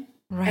bebare,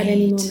 right. At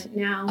any moment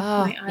now,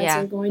 my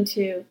eyes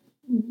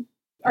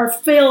are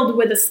filled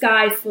with a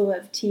sky full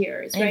of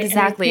tears, right?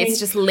 Exactly. It's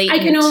just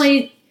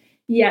latent.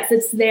 Yes,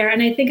 it's there.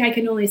 And I think I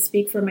can only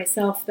speak for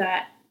myself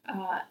that,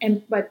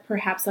 but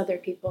perhaps other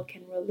people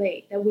can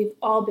relate, that we've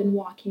all been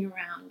walking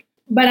around.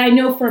 But I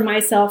know for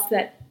myself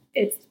that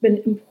it's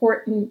been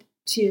important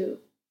to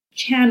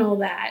channel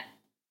that.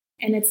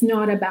 And it's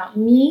not about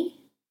me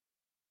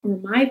or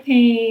my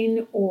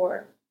pain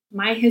or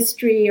my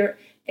history, or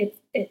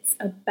it's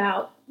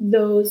about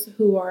those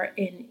who are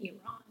in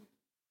Iran.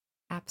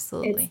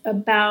 Absolutely. It's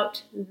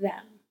about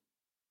them.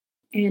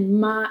 And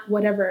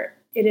whatever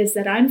it is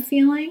that I'm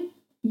feeling,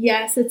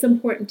 yes, it's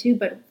important too,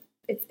 but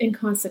it's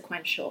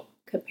inconsequential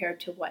compared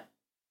to what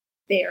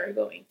they are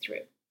going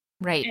through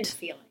and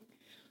feeling.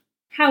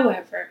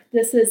 However,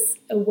 this is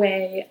a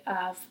way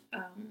of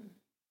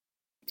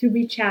to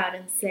reach out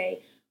and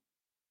say,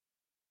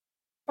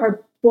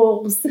 our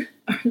bowls,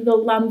 the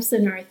lumps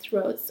in our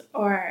throats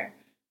are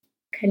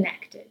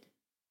connected.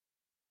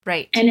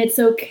 Right. And it's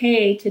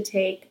okay to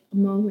take a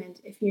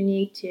moment if you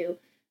need to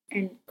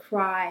and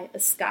cry a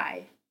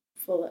sky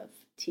full of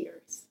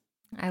tears.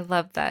 I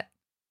love that.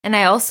 And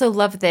I also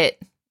love that,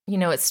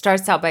 it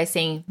starts out by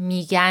saying,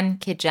 میگن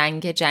که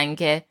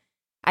جنگه.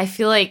 I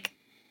feel like,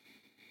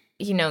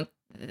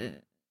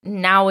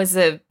 now is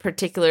a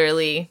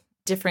particularly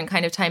different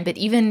kind of time, but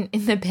even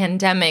in the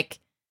pandemic,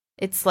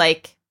 it's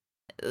like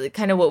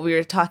kind of what we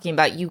were talking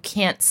about. You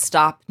can't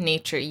stop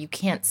nature. You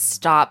can't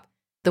stop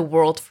the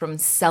world from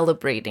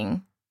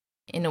celebrating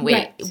in a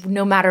way,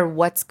 no matter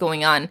what's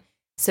going on.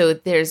 So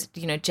there's,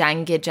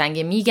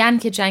 jangé, میگن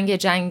که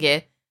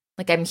جنگه.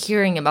 Like, I'm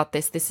hearing about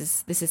this.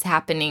 This is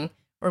happening.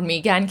 Or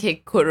میگن که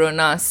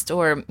کوروناست.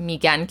 Or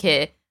میگن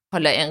که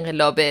حالا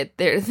انقلابه.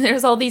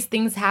 There's all these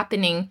things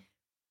happening,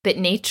 but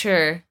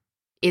nature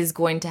is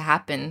going to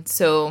happen.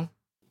 So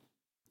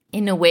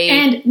in a way,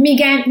 and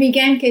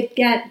میگن که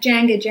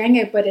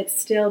جنگه, but it's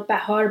still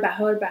bahar. Like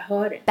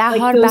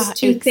those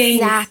two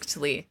things.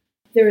 Exactly.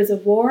 There is a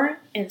war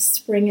and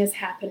spring is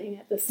happening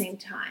at the same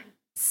time.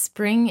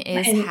 Spring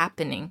is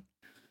happening.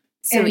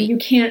 So and you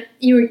can't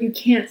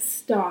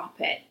stop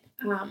it.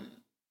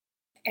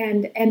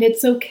 And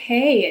it's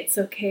okay. It's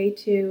okay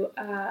to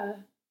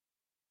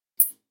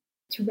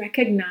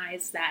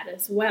recognize that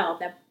as well,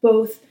 that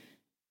both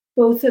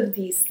of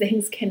these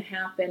things can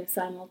happen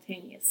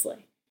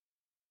simultaneously.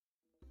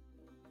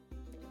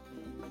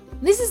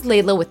 This is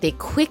Layla with a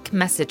quick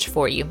message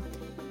for you.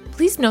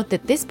 Please note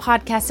that this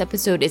podcast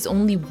episode is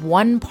only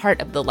one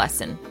part of the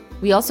lesson.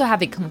 We also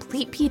have a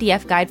complete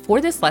PDF guide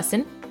for this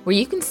lesson where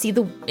you can see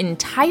the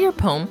entire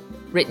poem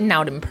written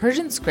out in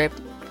Persian script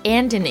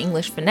and in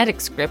English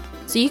phonetic script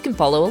so you can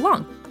follow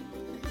along.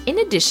 In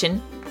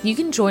addition, you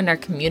can join our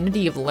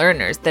community of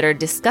learners that are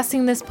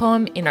discussing this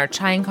poem in our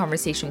Chai and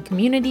Conversation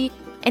community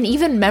and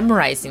even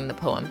memorizing the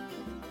poem.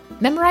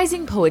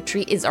 Memorizing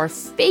poetry is our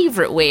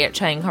favorite way at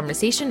Chai and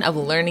Conversation of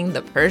learning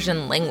the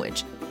Persian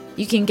language.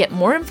 You can get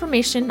more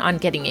information on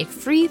getting a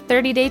free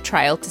 30-day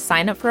trial to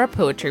sign up for our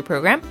poetry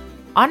program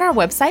on our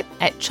website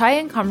at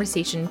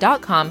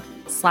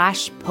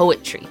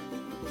chaiandconversation.com/poetry.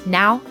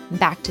 Now,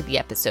 back to the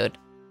episode.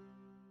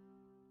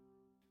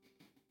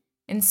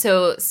 And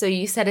so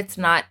you said it's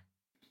not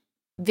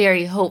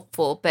very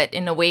hopeful, but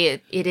in a way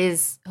it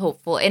is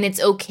hopeful, and it's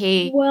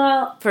okay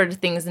for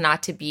things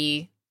not to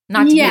be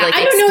like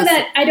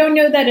I don't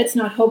know that it's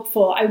not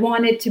hopeful. I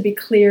wanted to be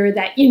clear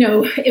that,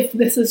 if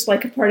this is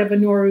like a part of a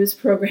Nowruz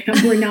program,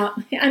 I'm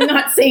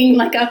not saying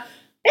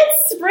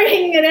it's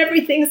spring and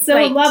everything's so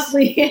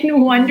lovely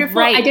and wonderful.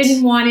 Right. I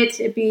didn't want it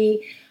to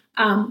be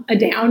a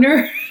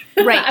downer.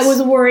 Right. I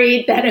was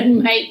worried that it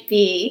might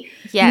be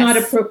not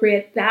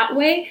appropriate that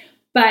way.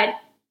 But,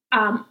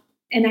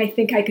 and I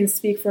think I can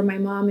speak for my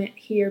mom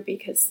here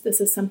because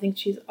this is something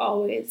she's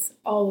always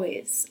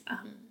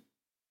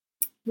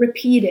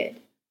repeated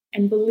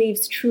and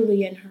believes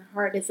truly in her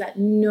heart, is that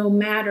no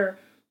matter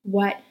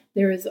what,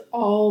 there is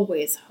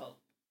always hope.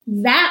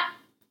 That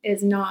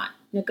is not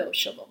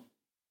negotiable.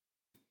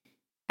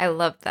 I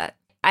love that.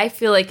 I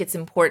feel like it's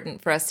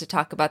important for us to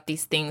talk about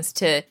these things,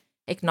 to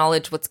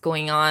acknowledge what's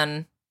going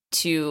on,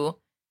 to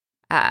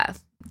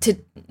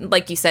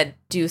like you said,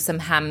 do some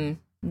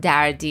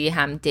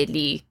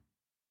hamdeli,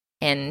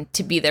 and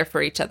to be there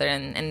for each other.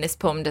 And this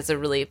poem does a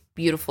really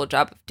beautiful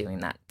job of doing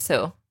that.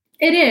 So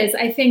it is.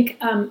 I think,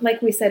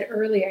 like we said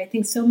earlier, I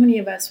think so many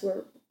of us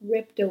were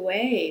ripped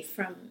away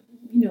from,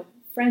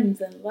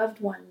 friends and loved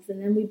ones.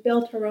 And then we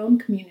built our own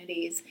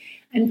communities.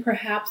 And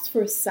perhaps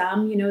for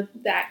some,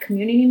 that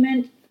community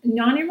meant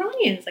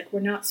non-Iranians. Like,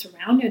 we're not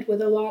surrounded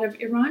with a lot of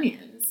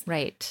Iranians.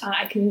 Right.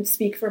 I can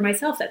speak for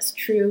myself. That's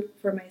true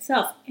for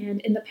myself.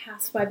 And in the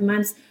past 5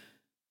 months,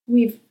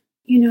 we've,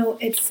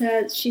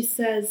 she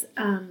says,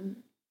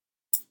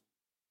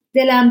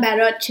 Dilam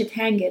barat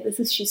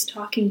chetenge. She's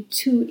talking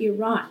to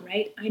Iran,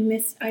 right? I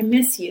miss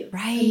you.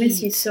 Right. I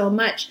miss you so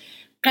much.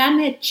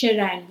 Qamet che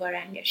rang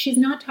varange. She's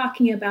not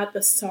talking about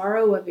the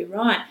sorrow of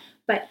Iran,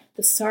 but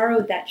the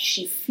sorrow that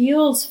she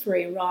feels for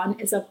Iran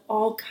is of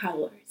all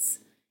colors.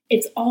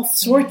 It's all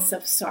sorts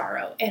of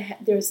sorrow.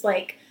 There's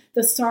like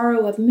the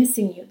sorrow of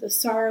missing you, the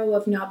sorrow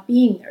of not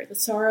being there, the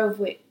sorrow of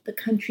what the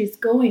country's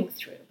going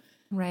through.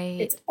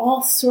 Right. It's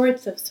all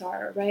sorts of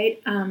sorrow,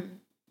 right? I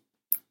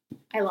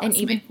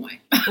lost my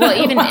point. Well,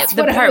 even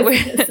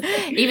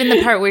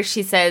the part where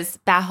she says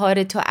 "Bahar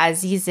to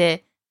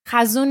azize,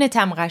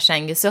 khazunetam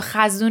qashange." So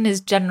khazun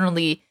is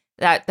generally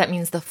that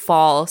means the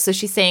fall. So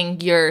she's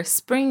saying your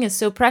spring is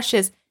so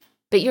precious,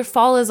 but your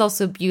fall is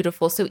also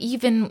beautiful. So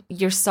even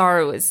your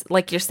sorrow is,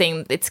 like you're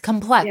saying, it's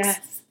complex.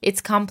 Yes.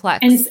 It's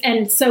complex.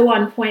 And so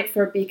on point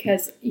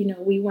because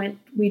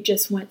we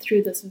just went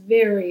through this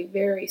very,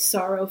 very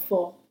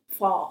sorrowful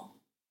fall.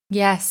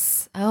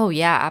 Yes. Oh,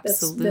 yeah,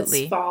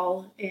 absolutely. This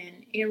fall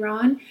in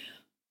Iran.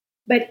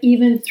 But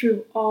even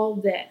through all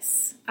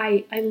this,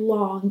 I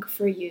long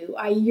for you.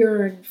 I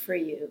yearn for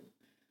you.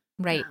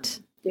 Right.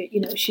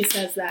 She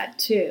says that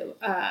too.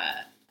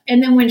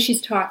 And then when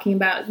she's talking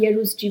about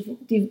Yeruz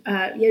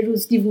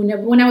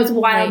Divune, when I was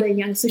wild and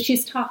young, so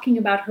she's talking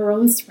about her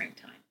own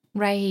springtime.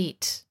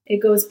 Right.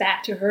 It goes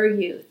back to her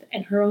youth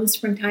and her own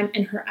springtime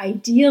and her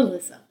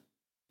idealism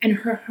and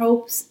her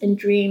hopes and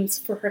dreams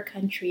for her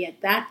country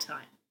at that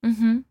time.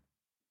 Mm-hmm.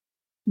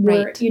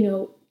 Where,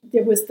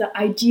 there was the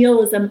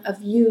idealism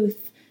of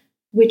youth,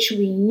 which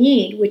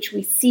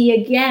we see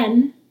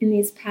again in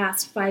these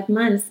past 5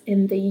 months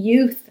in the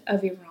youth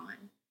of Iran.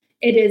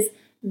 It is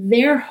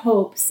their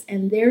hopes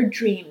and their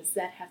dreams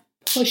that have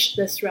pushed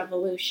this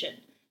revolution,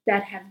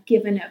 that have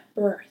given it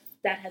birth,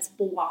 that has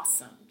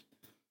blossomed.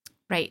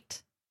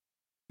 Right.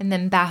 And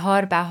then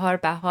bahar, bahar,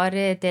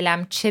 bahare,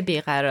 dilam che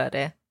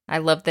biqarare. I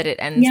love that it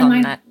ends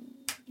on that.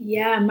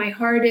 Yeah, my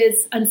heart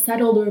is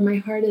unsettled, or my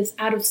heart is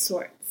out of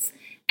sorts.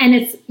 And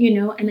it's,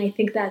 and I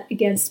think that,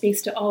 again,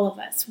 speaks to all of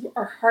us.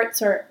 Our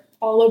hearts are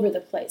all over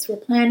the place. We're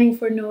planning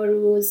for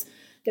Nowruz,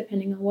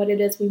 depending on what it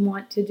is we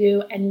want to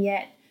do, and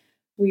yet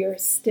we are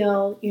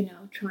still,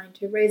 trying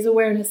to raise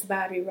awareness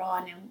about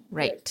Iran, and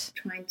we're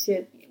trying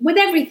to, with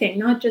everything,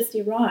 not just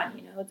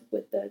Iran,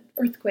 with the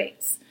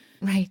earthquakes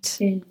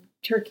in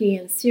Turkey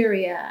and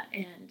Syria,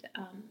 and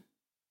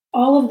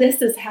all of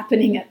this is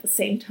happening at the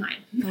same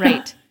time.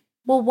 Right.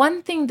 Well,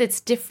 one thing that's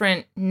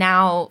different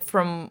now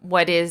from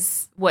what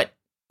was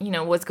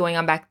going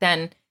on back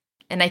then,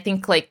 and I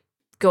think like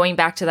going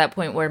back to that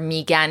point where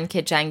meegan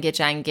ke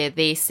jangé,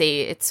 they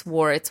say it's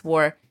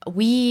war.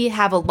 We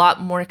have a lot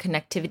more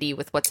connectivity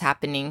with what's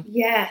happening.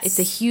 Yes. It's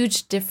a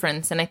huge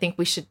difference, and I think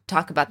we should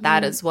talk about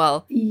that as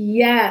well.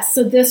 Yes.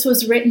 So this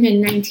was written in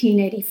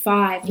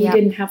 1985. We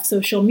didn't have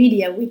social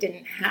media. We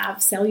didn't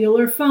have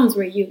cellular phones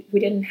we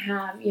didn't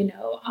have,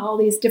 all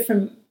these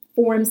different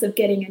forms of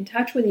getting in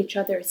touch with each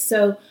other.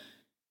 So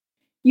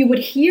you would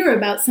hear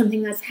about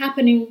something that's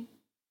happening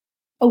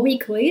a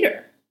week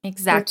later.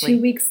 Exactly. Or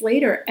 2 weeks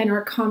later. And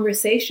our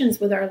conversations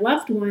with our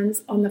loved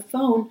ones on the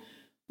phone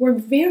were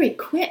very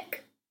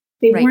quick.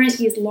 They weren't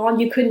these long,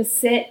 you couldn't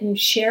sit and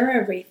share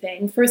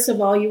everything. First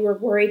of all, you were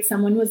worried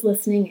someone was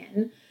listening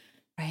in.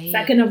 Right.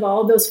 Second of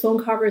all, those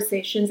phone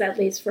conversations, at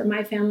least for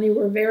my family,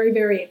 were very,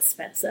 very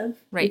expensive.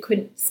 Right. You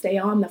couldn't stay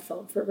on the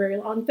phone for very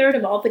long. Third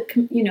of all,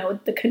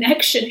 the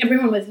connection,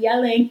 everyone was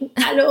yelling,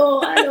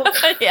 hello, hello.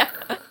 Yeah.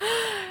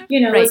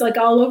 It was like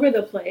all over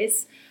the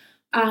place.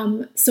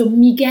 So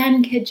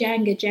meegan ke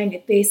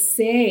jangé, they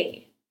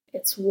say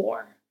it's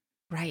war.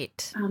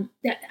 Right.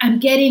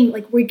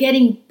 We're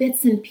getting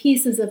bits and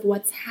pieces of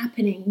what's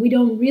happening. We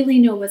don't really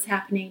know what's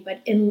happening,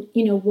 but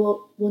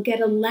we'll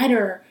get a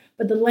letter,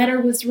 but the letter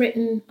was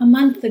written a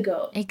month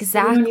ago.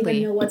 Exactly. We don't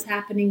even know what's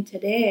happening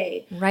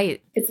today.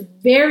 Right. It's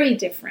very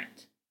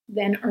different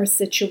than our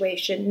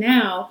situation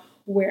now,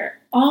 where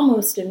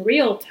almost in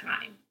real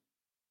time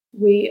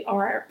we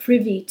are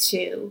privy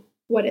to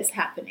what is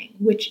happening,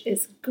 which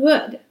is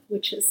good,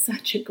 which is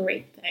such a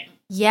great thing.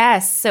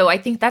 Yes. So I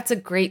think that's a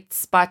great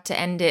spot to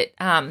end it,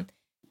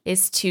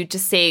 is to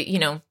just say,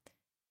 in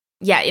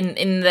the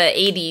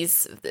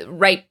 80s,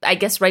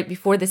 right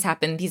before this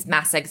happened, these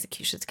mass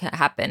executions can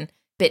happen.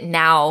 But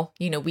now,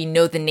 we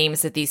know the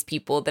names of these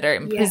people that are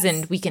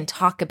imprisoned. Yes. We can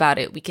talk about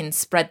it. We can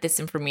spread this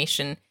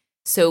information.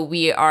 So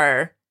we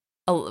have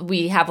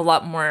a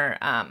lot more,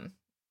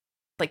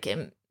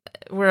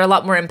 we're a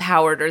lot more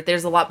empowered, or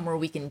there's a lot more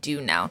we can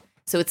do now.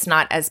 So it's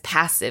not as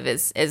passive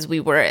as we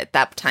were at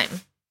that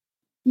time.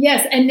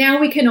 Yes, and now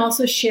we can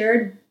also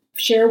share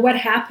what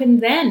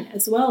happened then,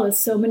 as well as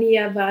so many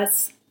of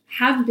us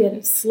have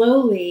been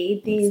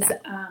slowly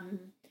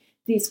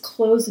these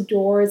closed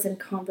doors and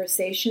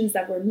conversations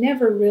that were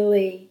never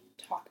really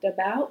talked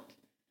about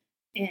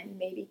and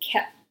maybe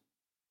kept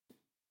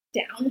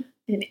down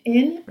and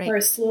in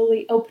are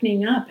slowly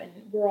opening up, and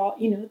we're all,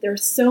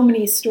 there's so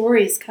many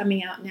stories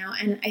coming out now,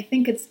 and I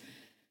think it's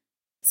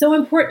so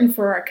important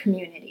for our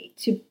community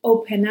to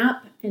open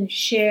up and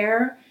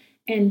share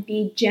and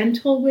be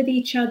gentle with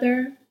each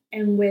other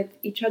and with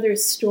each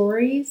other's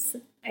stories,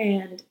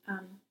 and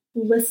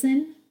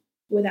listen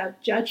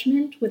without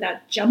judgment,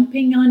 without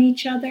jumping on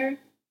each other.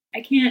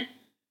 I can't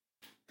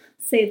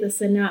say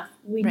this enough.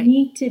 We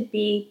need to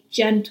be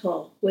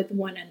gentle with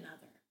one another.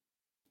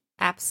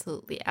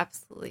 Absolutely,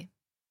 absolutely.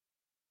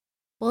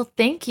 Well,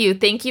 thank you.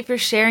 Thank you for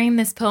sharing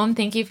this poem.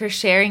 Thank you for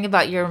sharing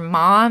about your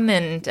mom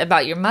and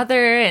about your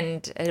mother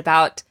and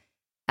about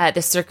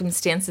the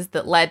circumstances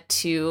that led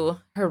to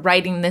her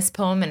writing this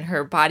poem and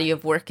her body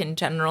of work in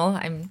general.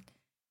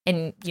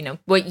 And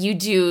what you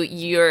do,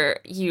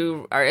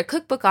 you are a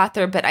cookbook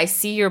author, but I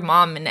see your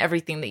mom in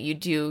everything that you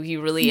do. You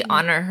really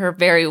honor her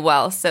very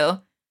well.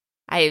 So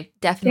I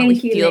definitely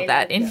feel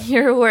that in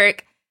your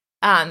work.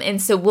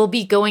 And so we'll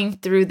be going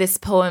through this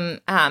poem.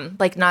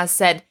 Like Naz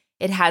said,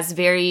 it has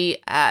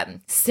very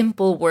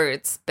simple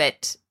words,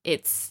 but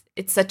it's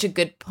such a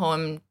good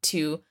poem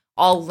to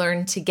all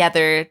learn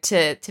together,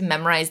 to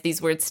memorize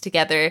these words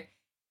together.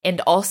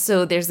 And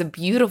also there's a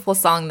beautiful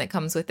song that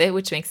comes with it,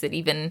 which makes it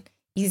even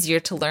easier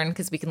to learn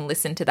because we can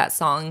listen to that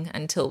song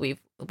until we've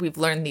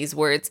learned these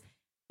words.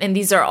 And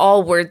these are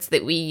all words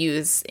that we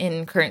use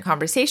in current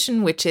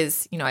conversation, which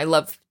is, I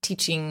love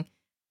teaching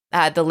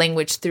the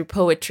language through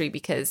poetry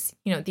because,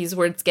 these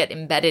words get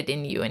embedded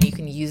in you and you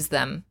can use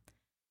them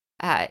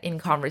in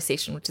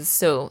conversation, which is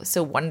so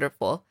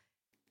wonderful.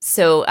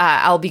 So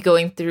I'll be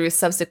going through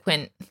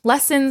subsequent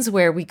lessons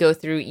where we go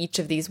through each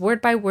of these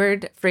word by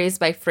word, phrase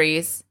by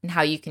phrase, and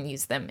how you can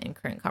use them in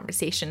current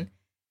conversation.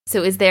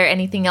 So is there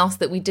anything else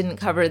that we didn't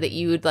cover that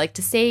you would like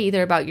to say,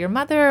 either about your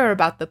mother or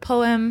about the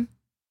poem?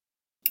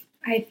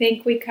 I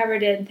think we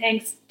covered it. And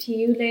thanks to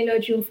you, Leila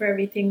June, for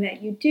everything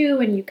that you do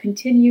and you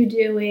continue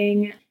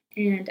doing.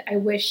 And I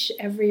wish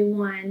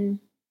everyone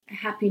a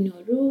happy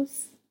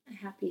Nowruz, a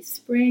happy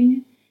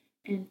spring,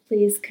 and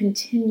please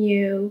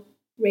continue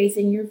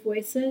raising your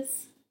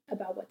voices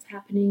about what's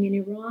happening in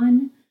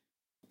Iran.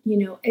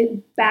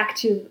 Back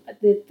to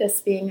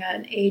this being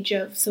an age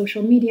of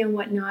social media and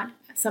whatnot,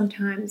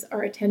 sometimes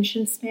our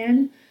attention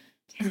span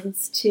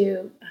tends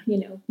to,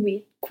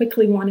 we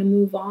quickly want to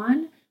move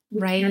on.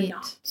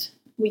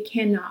 We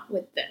cannot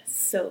with this.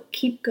 So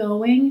keep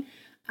going.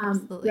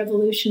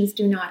 Revolutions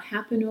do not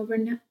happen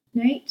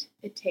overnight.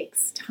 It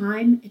takes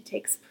time, it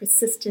takes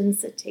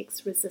persistence, it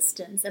takes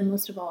resistance, and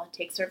most of all, it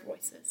takes our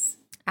voices.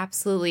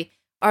 Absolutely.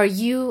 Are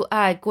you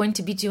going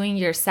to be doing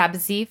your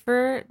sabzi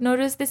for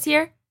Nowruz this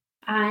year?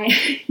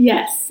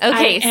 Yes.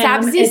 Okay,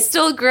 sabzi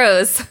still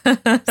grows.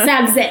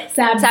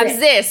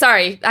 Sabzi.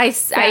 Sorry,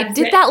 I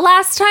did that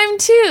last time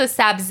too.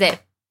 Sabzi.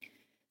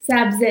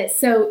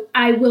 So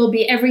I will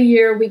be, every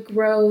year we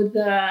grow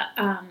the,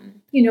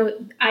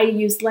 I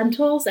use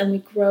lentils and we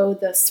grow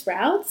the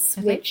sprouts,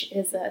 which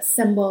is a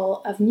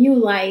symbol of new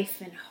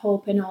life and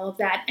hope and all of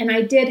that. And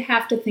I did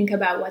have to think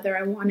about whether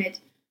I wanted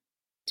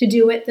to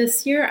do it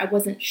this year. I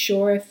wasn't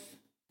sure if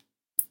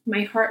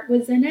my heart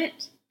was in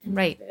it.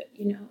 Right.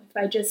 If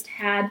I just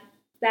had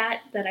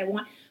that I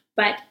want.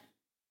 But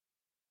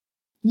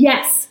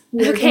yes,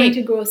 we're going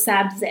to grow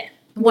sabzi.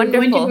 Wonderful.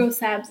 We're going to grow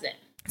sabzi.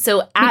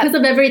 So because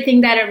of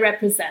everything that it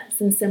represents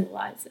and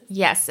symbolizes.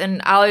 Yes,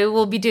 and I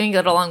will be doing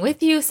it along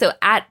with you. So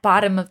at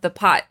bottom of the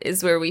pot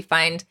is where we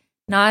find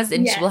Naz,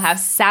 and she will have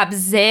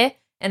sabzi,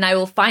 and I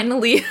will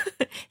finally...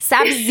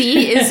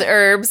 Sabzi is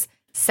herbs.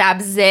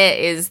 Sabzi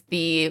is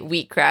the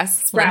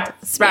wheatgrass.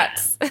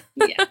 Sprouts.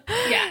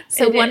 Yeah.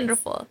 So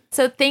wonderful.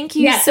 So thank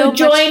you so much.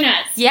 Join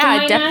us. Yeah,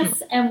 join definitely.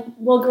 us, and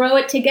we'll grow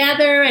it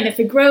together. And if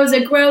it grows,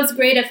 it grows.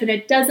 Great. If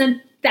it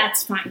doesn't,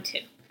 that's fine too.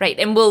 Right,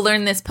 and we'll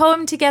learn this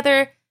poem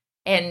together,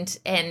 and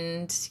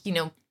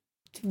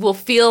we'll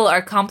feel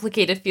our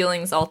complicated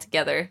feelings all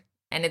together.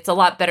 And it's a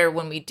lot better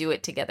when we do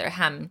it together.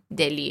 Ham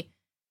deli,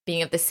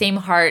 being of the same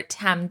heart.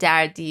 Ham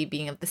dardi,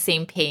 being of the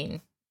same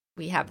pain.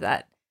 We have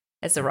that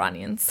as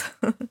Iranians.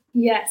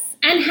 Yes.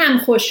 And ham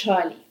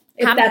khoshhali,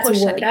 if that's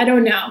a word. I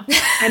don't know.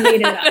 I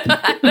made it up.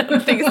 I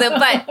don't think so,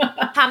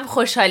 but ham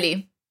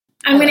khoshhali.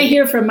 I'm going to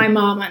hear from my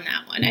mom on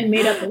that one. I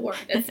made up a word.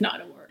 It's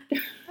not a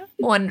word.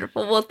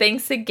 Wonderful. Well,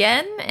 thanks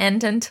again.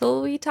 And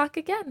until we talk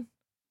again.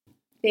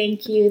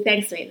 Thank you.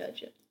 Thanks, Leila.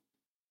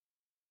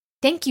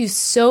 Thank you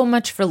so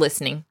much for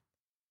listening.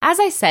 As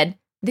I said,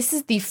 this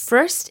is the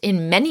first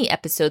in many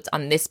episodes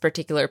on this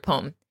particular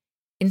poem.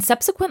 In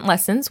subsequent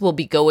lessons, we'll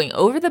be going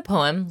over the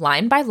poem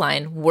line by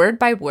line, word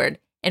by word,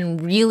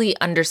 and really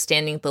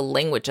understanding the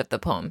language of the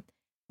poem.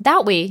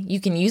 That way,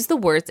 you can use the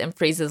words and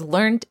phrases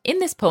learned in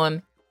this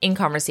poem in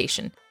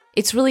conversation.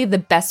 It's really the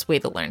best way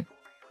to learn.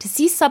 To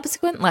see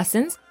subsequent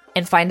lessons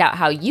and find out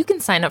how you can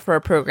sign up for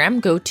a program,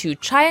 go to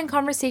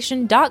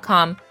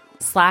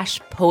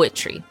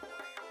chaiandconversation.com/poetry.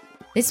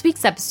 This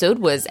week's episode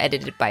was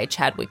edited by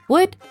Chadwick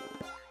Wood.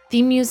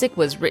 Theme music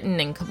was written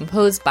and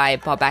composed by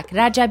Babak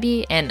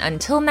Rajabi. And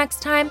until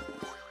next time,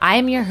 I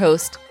am your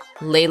host,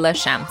 Layla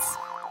Shams.